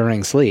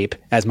during sleep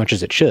as much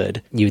as it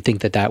should, you would think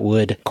that that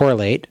would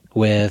correlate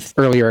with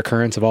earlier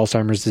occurrence of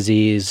Alzheimer's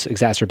disease,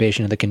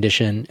 exacerbation of the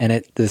condition,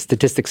 and the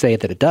statistics say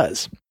that it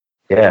does.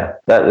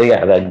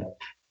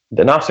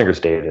 The Knopfsinger's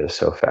data is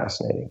so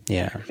fascinating.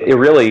 Yeah. It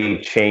really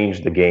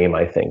changed the game,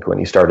 I think, when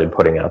he started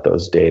putting out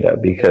those data,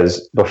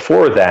 because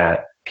before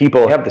that,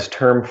 people have this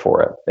term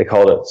for it. They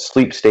call it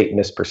sleep state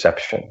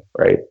misperception,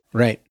 right?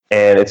 Right.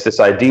 And it's this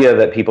idea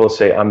that people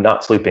say, I'm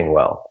not sleeping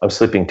well. I'm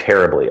sleeping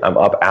terribly. I'm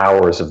up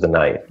hours of the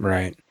night.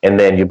 Right. And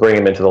then you bring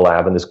them into the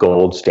lab, and this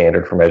gold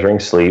standard for measuring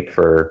sleep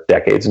for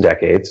decades and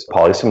decades,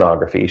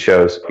 polysomnography,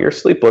 shows your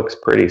sleep looks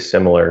pretty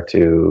similar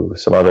to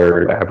some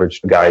other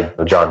average guy,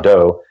 John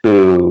Doe,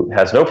 who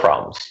has no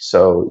problems.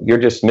 So you're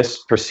just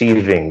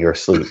misperceiving your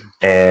sleep.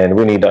 And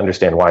we need to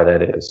understand why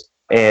that is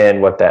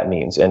and what that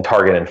means and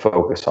target and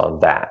focus on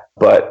that.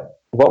 But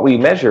what we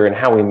measure and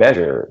how we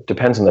measure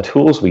depends on the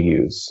tools we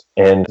use.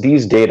 And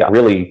these data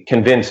really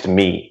convinced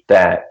me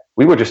that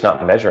we were just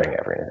not measuring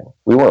everything.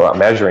 We were not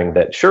measuring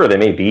that, sure, they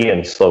may be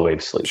in slow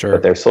wave sleep,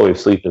 but their slow wave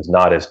sleep is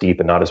not as deep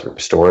and not as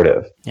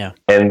restorative. Yeah.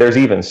 And there's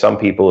even some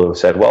people who have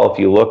said, well, if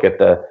you look at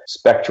the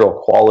spectral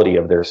quality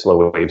of their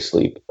slow wave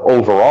sleep,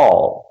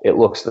 overall, it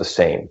looks the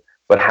same.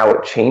 But how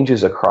it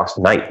changes across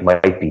night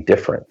might be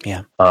different.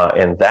 Yeah.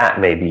 And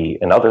that may be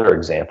another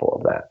example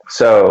of that.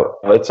 So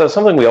it's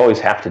something we always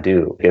have to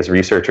do as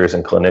researchers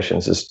and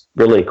clinicians, is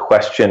really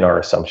question our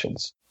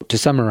assumptions. To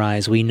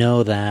summarize, we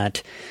know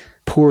that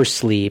poor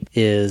sleep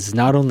is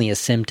not only a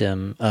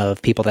symptom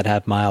of people that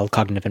have mild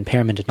cognitive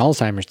impairment and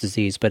Alzheimer's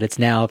disease, but it's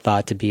now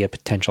thought to be a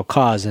potential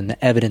cause, and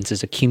the evidence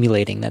is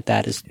accumulating that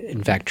that is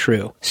in fact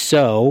true.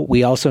 So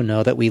we also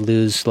know that we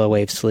lose slow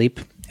wave sleep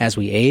as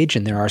we age,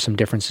 and there are some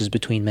differences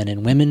between men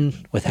and women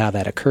with how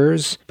that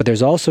occurs. But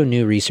there's also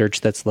new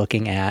research that's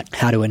looking at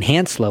how to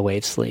enhance slow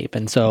wave sleep.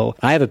 And so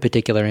I have a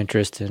particular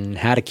interest in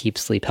how to keep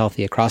sleep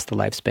healthy across the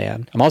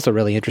lifespan. I'm also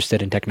really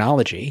interested in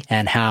technology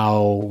and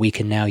how we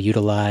can now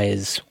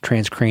utilize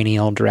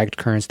transcranial direct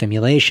current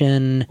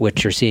stimulation,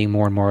 which you're seeing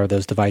more and more of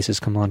those devices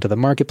come onto the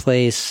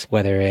marketplace,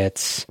 whether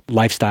it's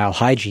lifestyle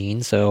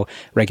hygiene, so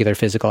regular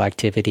physical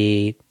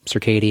activity,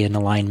 circadian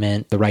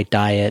alignment, the right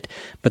diet,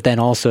 but then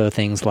also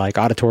things like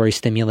auditory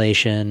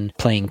stimulation,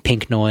 playing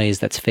pink noise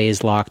that's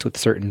phase locked with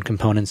certain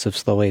components of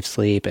slow wave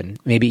sleep, and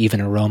maybe even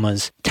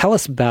aromas. Tell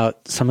us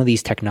about some of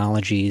these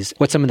technologies,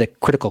 what some of the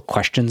critical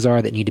questions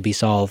are that need to be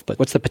solved, but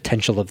what's the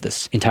potential of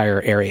this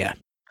entire area?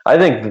 I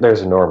think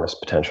there's enormous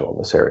potential in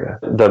this area.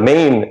 The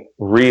main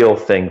real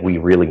thing we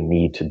really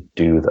need to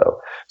do, though,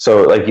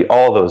 so like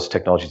all those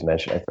technologies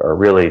mentioned are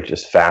really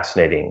just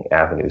fascinating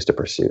avenues to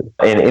pursue.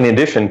 And in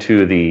addition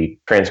to the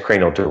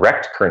transcranial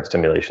direct current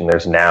stimulation,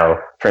 there's now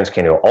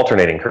transcranial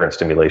alternating current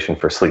stimulation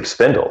for sleep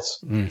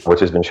spindles, which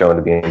has been shown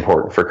to be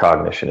important for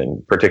cognition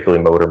and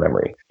particularly motor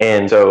memory.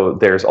 And so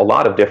there's a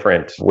lot of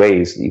different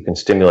ways that you can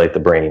stimulate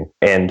the brain.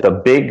 And the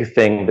big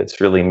thing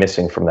that's really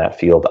missing from that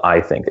field, I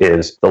think,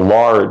 is the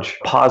large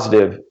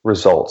positive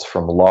results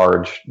from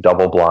large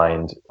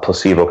double-blind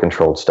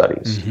placebo-controlled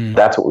studies.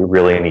 That's what we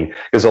really need.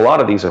 Because a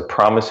lot of these are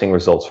promising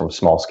results from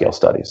small-scale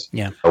studies,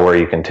 where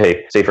you can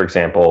take, say, for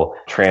example,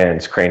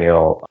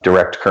 transcranial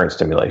direct current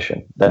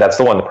stimulation. That's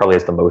the one that probably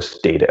has the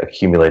most data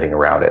accumulating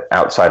around it,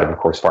 outside of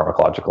course,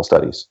 pharmacological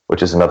studies,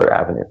 which is another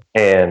avenue.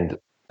 And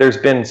there's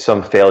been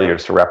some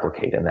failures to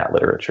replicate in that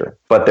literature,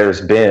 but there's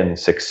been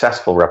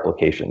successful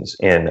replications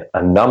in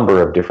a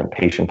number of different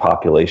patient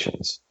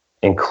populations,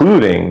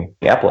 including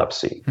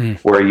epilepsy,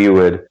 where you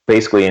would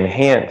basically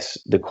enhance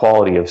the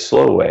quality of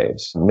slow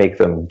waves, make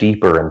them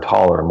deeper and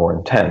taller and more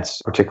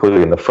intense,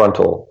 particularly in the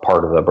frontal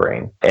part of the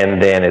brain.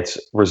 And then it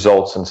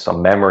results in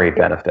some memory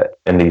benefit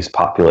in these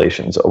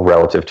populations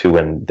relative to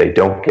when they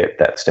don't get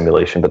that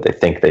stimulation, but they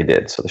think they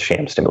did. So the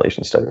sham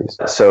stimulation studies.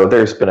 So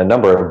there's been a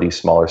number of these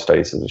smaller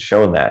studies that have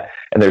shown that.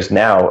 And there's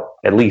now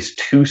at least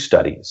 2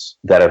 studies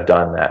that have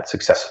done that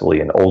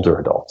successfully in older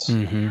adults.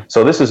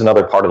 So this is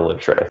another part of the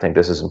literature. I think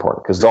this is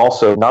important because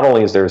also not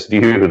only is there this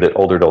view that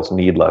older adults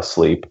need less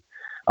sleep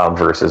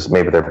versus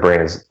maybe their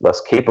brain is less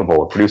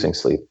capable of producing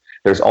sleep,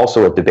 there's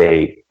also a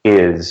debate,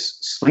 is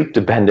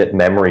sleep-dependent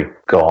memory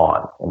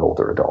gone in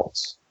older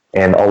adults?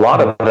 And a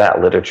lot of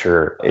that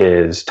literature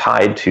is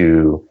tied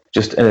to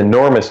just an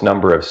enormous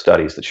number of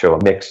studies that show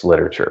a mixed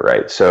literature,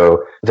 right?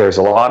 So there's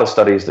a lot of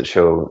studies that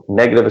show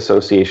negative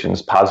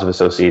associations, positive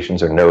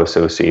associations, or no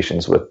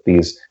associations with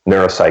these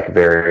neuropsych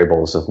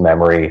variables of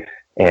memory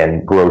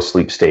and gross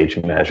sleep stage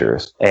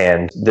measures.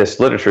 And this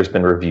literature has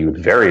been reviewed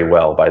very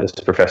well by this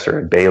professor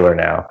at Baylor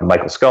now,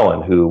 Michael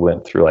Scullin, who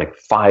went through like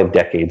 5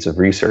 decades of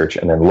research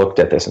and then looked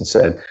at this and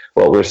said,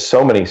 well, there's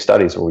so many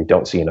studies where we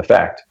don't see an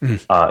effect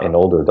in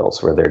older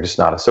adults where they're just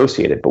not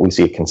associated, but we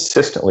see it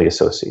consistently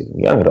associated in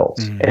young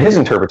adults. And his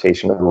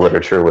interpretation of the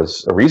literature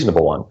was a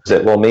reasonable one,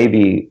 that, well,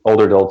 maybe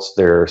older adults,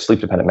 their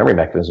sleep-dependent memory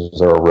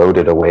mechanisms are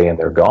eroded away and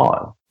they're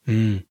gone.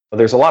 But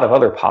there's a lot of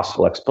other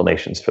possible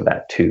explanations for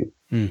that too.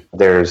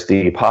 There's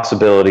the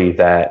possibility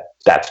that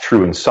that's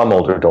true in some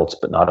older adults,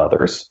 but not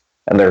others.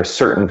 And there are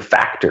certain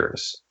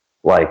factors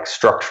like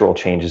structural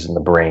changes in the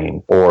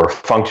brain or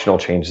functional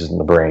changes in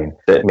the brain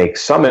that make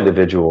some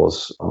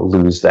individuals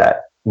lose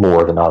that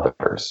more than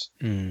others.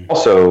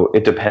 Also,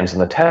 it depends on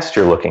the test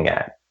you're looking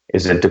at.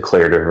 Is it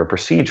declarative or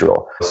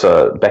procedural?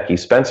 So Becky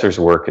Spencer's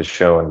work has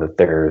shown that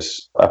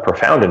there's a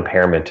profound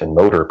impairment in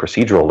motor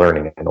procedural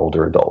learning in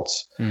older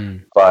adults,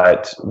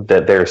 but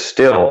that there's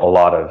still a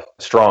lot of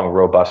strong,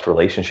 robust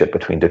relationship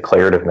between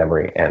declarative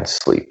memory and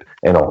sleep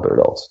in older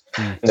adults.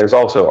 And there's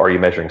also, are you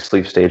measuring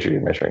sleep stage, or are you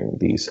measuring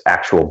these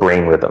actual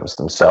brain rhythms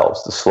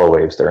themselves, the slow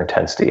waves, their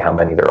intensity, how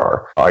many there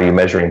are? Are you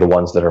measuring the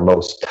ones that are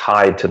most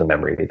tied to the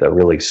memory, the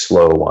really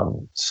slow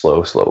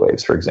slow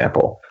waves, for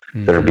example,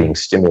 that are being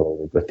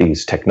stimulated with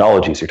these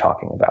technologies you're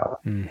talking about?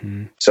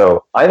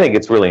 So I think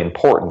it's really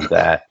important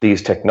that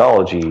these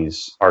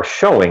technologies are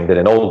showing that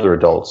in older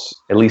adults,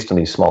 at least in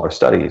these smaller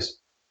studies,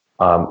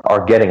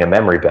 are getting a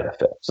memory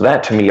benefit. So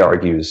that to me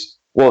argues,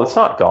 well, it's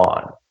not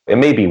gone. It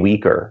may be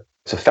weaker.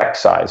 Its effect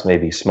size may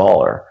be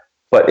smaller,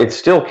 but it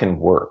still can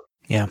work.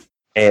 Yeah.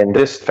 And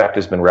this effect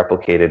has been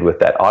replicated with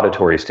that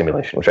auditory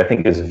stimulation, which I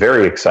think is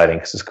very exciting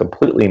because it's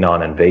completely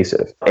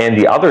non-invasive. And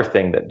the other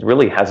thing that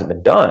really hasn't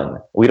been done,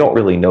 we don't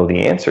really know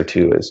the answer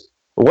to, is,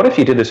 well, what if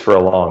you did this for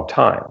a long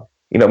time?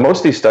 You know, most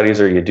of these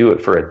studies are you do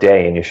it for a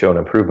day and you show an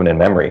improvement in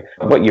memory.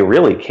 What you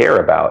really care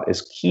about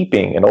is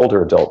keeping an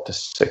older adult to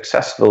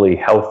successfully,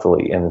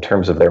 healthily, in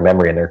terms of their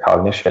memory and their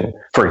cognition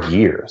for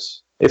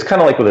years. It's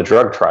kind of like with the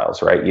drug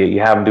trials, right? You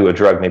have them do a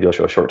drug, maybe it'll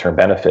show a short-term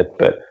benefit,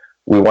 but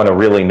we want to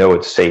really know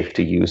it's safe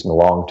to use in the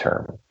long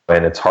term.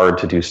 And it's hard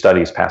to do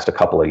studies past a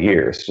couple of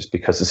years just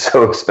because it's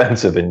so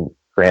expensive and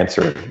grants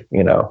are,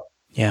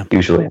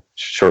 usually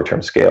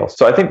short-term scale.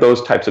 So I think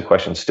those types of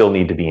questions still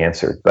need to be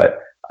answered. But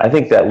I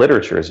think that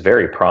literature is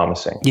very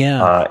promising.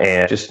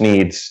 And just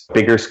needs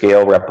bigger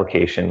scale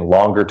replication,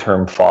 longer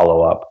term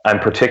follow-up. I'm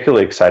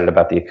particularly excited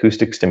about the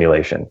acoustic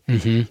stimulation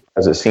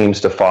as it seems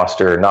to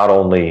foster not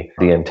only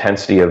the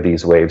intensity of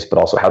these waves, but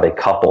also how they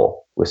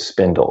couple with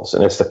spindles.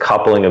 And it's the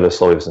coupling of the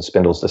slow waves and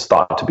spindles that's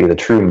thought to be the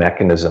true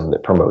mechanism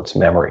that promotes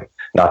memory,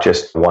 not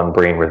just one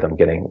brain rhythm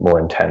getting more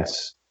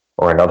intense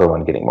or another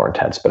one getting more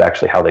intense, but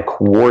actually how they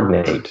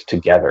coordinate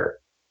together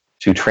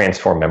to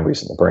transform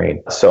memories in the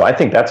brain. So I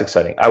think that's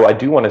exciting. I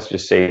do want to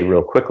just say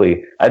real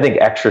quickly, I think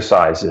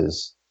exercise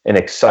is an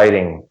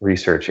exciting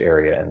research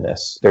area in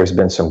this. There's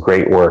been some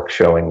great work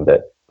showing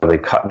that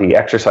the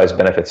exercise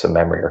benefits of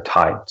memory are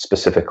tied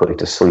specifically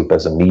to sleep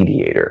as a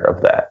mediator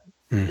of that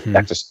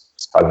exercise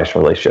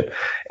cognition relationship.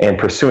 And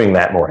pursuing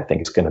that more, I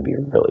think, is going to be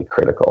really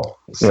critical.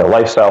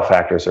 Lifestyle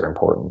factors are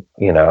important,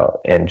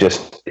 and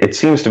just it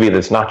seems to be that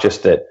it's not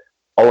just that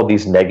all of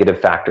these negative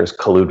factors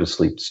collude with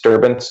sleep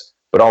disturbance,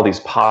 but all these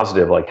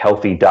positive, like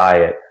healthy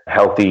diet,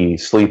 healthy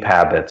sleep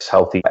habits,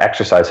 healthy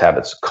exercise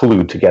habits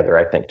collude together,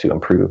 I think, to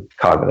improve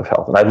cognitive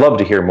health. And I'd love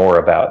to hear more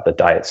about the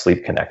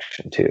diet-sleep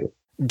connection, too.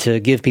 To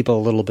give people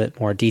a little bit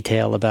more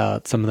detail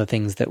about some of the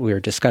things that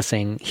we're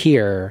discussing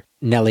here,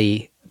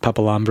 Nellie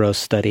Papalambro's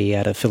study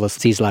at a Phyllis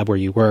C's lab where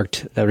you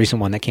worked, the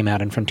recent one that came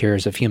out in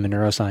Frontiers of Human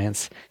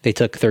Neuroscience, they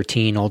took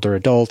 13 older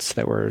adults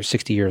that were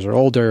 60 years or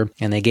older,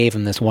 and they gave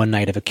them this one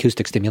night of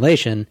acoustic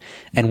stimulation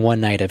and one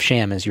night of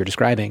sham, as you're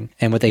describing.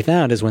 And what they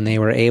found is when they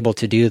were able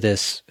to do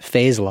this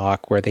phase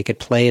lock where they could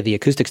play the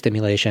acoustic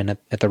stimulation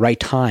at the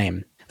right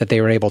time, that they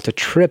were able to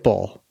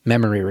triple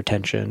memory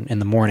retention in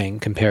the morning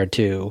compared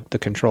to the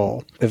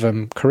control. If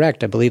I'm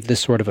correct, I believe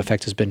this sort of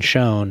effect has been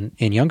shown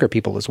in younger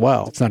people as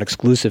well. It's not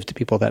exclusive to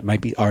people that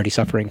might be already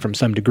suffering from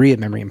some degree of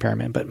memory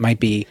impairment, but might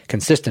be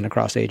consistent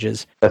across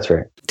ages. That's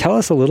right. Tell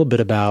us a little bit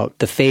about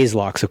the phase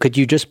lock. So could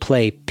you just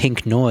play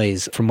pink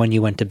noise from when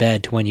you went to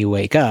bed to when you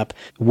wake up?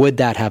 Would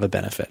that have a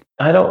benefit?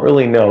 I don't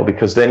really know,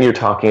 because then you're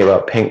talking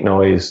about pink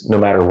noise no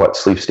matter what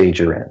sleep stage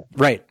you're in.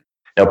 Right.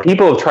 Now,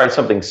 people have tried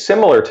something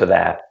similar to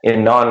that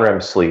in non-REM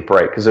sleep,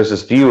 right? Because there's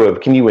this view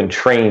of, can you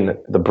entrain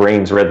the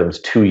brain's rhythms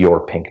to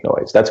your pink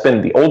noise? That's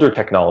been the older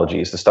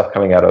technologies, the stuff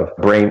coming out of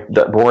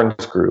the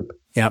Born's group.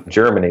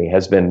 Germany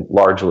has been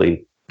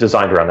largely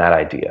designed around that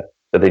idea,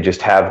 that they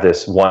just have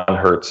this 1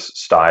 hertz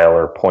style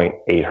or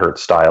 0.8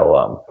 hertz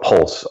style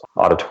pulse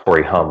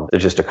auditory hum that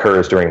just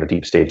occurs during the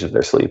deep stage of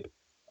their sleep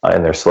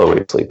and their slow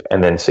wave sleep,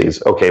 and then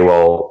says, okay,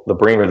 well, the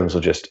brain rhythms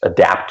will just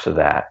adapt to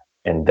that,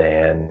 and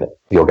then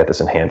you'll get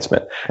this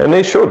enhancement. And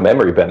they showed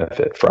memory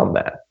benefit from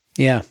that.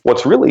 Yeah.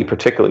 What's really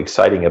particularly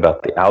exciting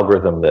about the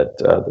algorithm that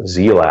the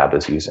Z Lab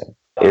is using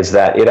is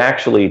that it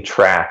actually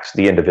tracks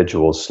the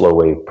individual's slow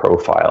wave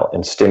profile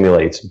and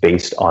stimulates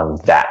based on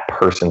that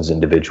person's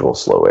individual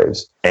slow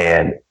waves.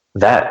 And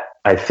that,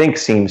 I think,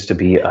 seems to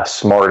be a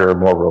smarter,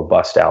 more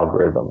robust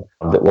algorithm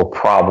that will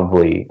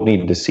probably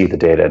need to see the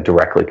data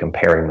directly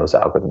comparing those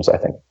algorithms, I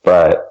think.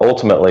 But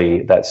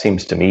ultimately, that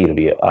seems to me to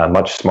be a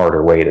much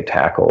smarter way to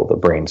tackle the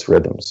brain's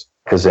rhythms,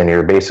 because then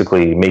you're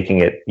basically making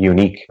it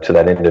unique to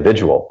that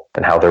individual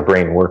and how their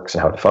brain works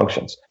and how it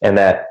functions. And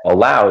that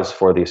allows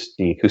for the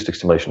acoustic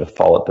stimulation to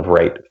fall at the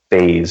right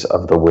phase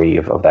of the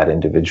wave of that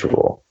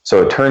individual.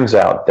 So it turns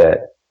out that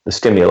the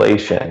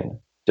stimulation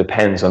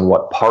depends on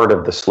what part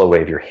of the slow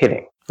wave you're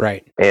hitting.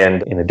 Right.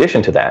 And in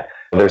addition to that,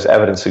 there's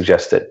evidence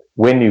suggests that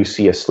when you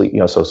see a sleep,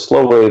 so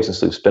slow waves and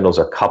sleep spindles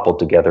are coupled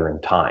together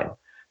in time.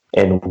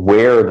 And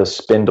where the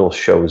spindle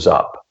shows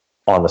up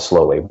on the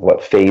slow wave,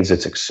 what phase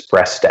it's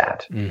expressed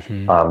at,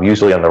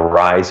 usually on the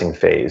rising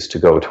phase to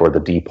go toward the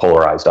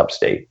depolarized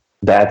upstate.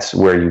 That's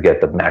where you get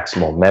the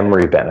maximal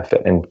memory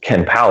benefit. And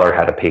Ken Powler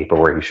had a paper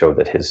where he showed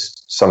that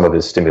some of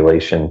his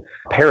stimulation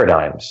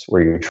paradigms,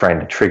 where you're trying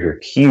to trigger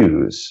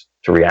cues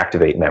to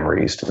reactivate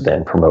memories to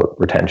then promote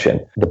retention,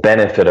 the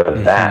benefit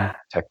of that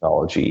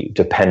technology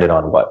depended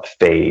on what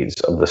phase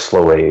of the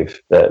slow wave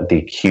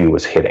the cue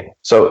was hitting.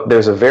 So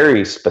there's a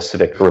very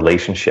specific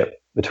relationship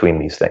between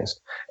these things.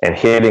 And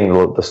hitting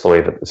the slow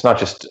wave, it's not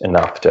just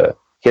enough to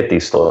hit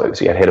these slow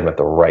waves, you got to hit them at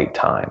the right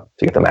time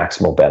to get the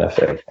maximal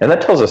benefit. And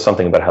that tells us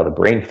something about how the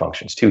brain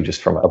functions too, just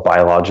from a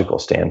biological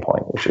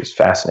standpoint, which is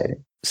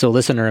fascinating. So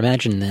listener,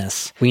 imagine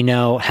this. We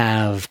now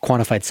have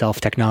quantified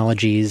self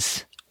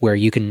technologies where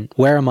you can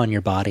wear them on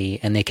your body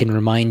and they can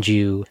remind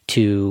you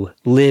to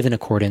live in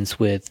accordance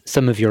with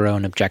some of your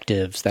own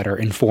objectives that are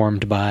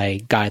informed by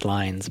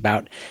guidelines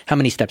about how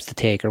many steps to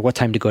take or what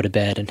time to go to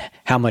bed and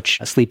how much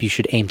sleep you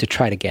should aim to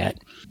try to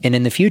get. And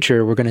in the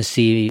future, we're going to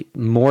see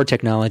more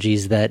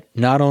technologies that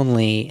not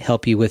only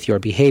help you with your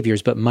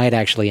behaviors, but might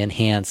actually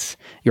enhance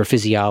your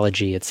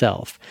physiology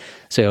itself.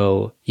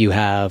 So you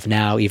have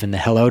now even the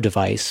Hello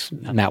device.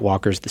 Matt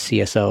Walker's the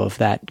CSO of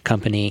that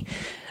company.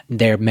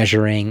 They're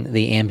measuring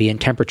the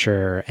ambient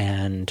temperature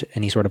and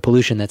any sort of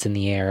pollution that's in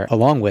the air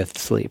along with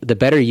sleep. The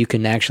better you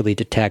can actually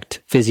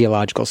detect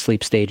physiological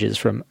sleep stages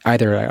from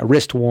either a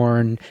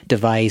wrist-worn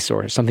device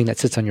or something that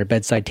sits on your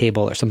bedside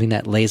table or something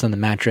that lays on the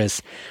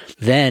mattress,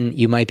 then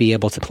you might be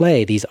able to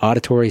play these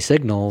auditory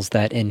signals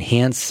that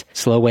enhance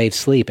slow-wave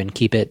sleep and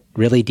keep it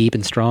really deep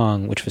and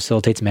strong, which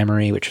facilitates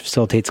memory, which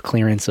facilitates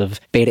clearance of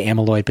beta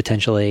amyloid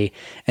potentially.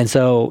 And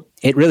so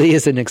it really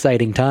is an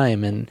exciting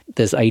time. And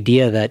this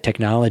idea that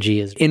technology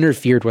has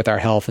interfered with our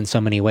health in so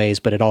many ways,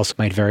 but it also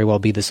might very well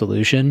be the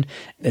solution.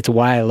 It's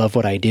why I love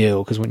what I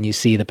do, because when you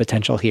see the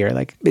potential here,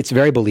 like, it's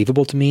very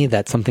believable to me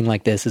that something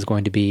like this is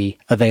going to be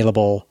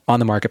available on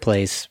the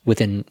marketplace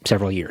within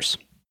several years.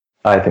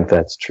 I think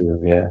that's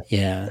true. Yeah.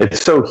 Yeah.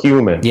 It's so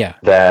human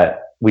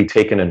that we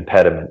take an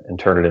impediment and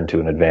turn it into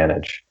an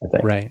advantage, I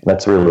think. Right.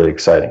 That's really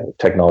exciting.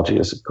 Technology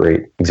is a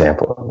great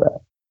example of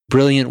that.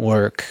 Brilliant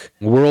work,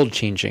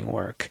 world-changing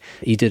work.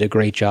 You did a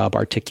great job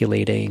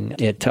articulating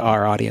it to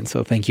our audience,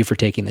 so thank you for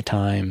taking the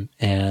time,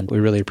 and we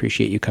really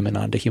appreciate you coming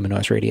on to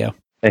humanOS Radio.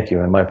 Thank you,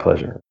 and my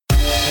pleasure.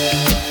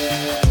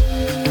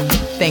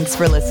 Thanks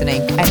for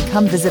listening, and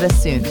come visit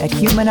us soon at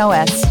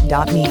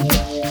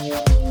humanos.me.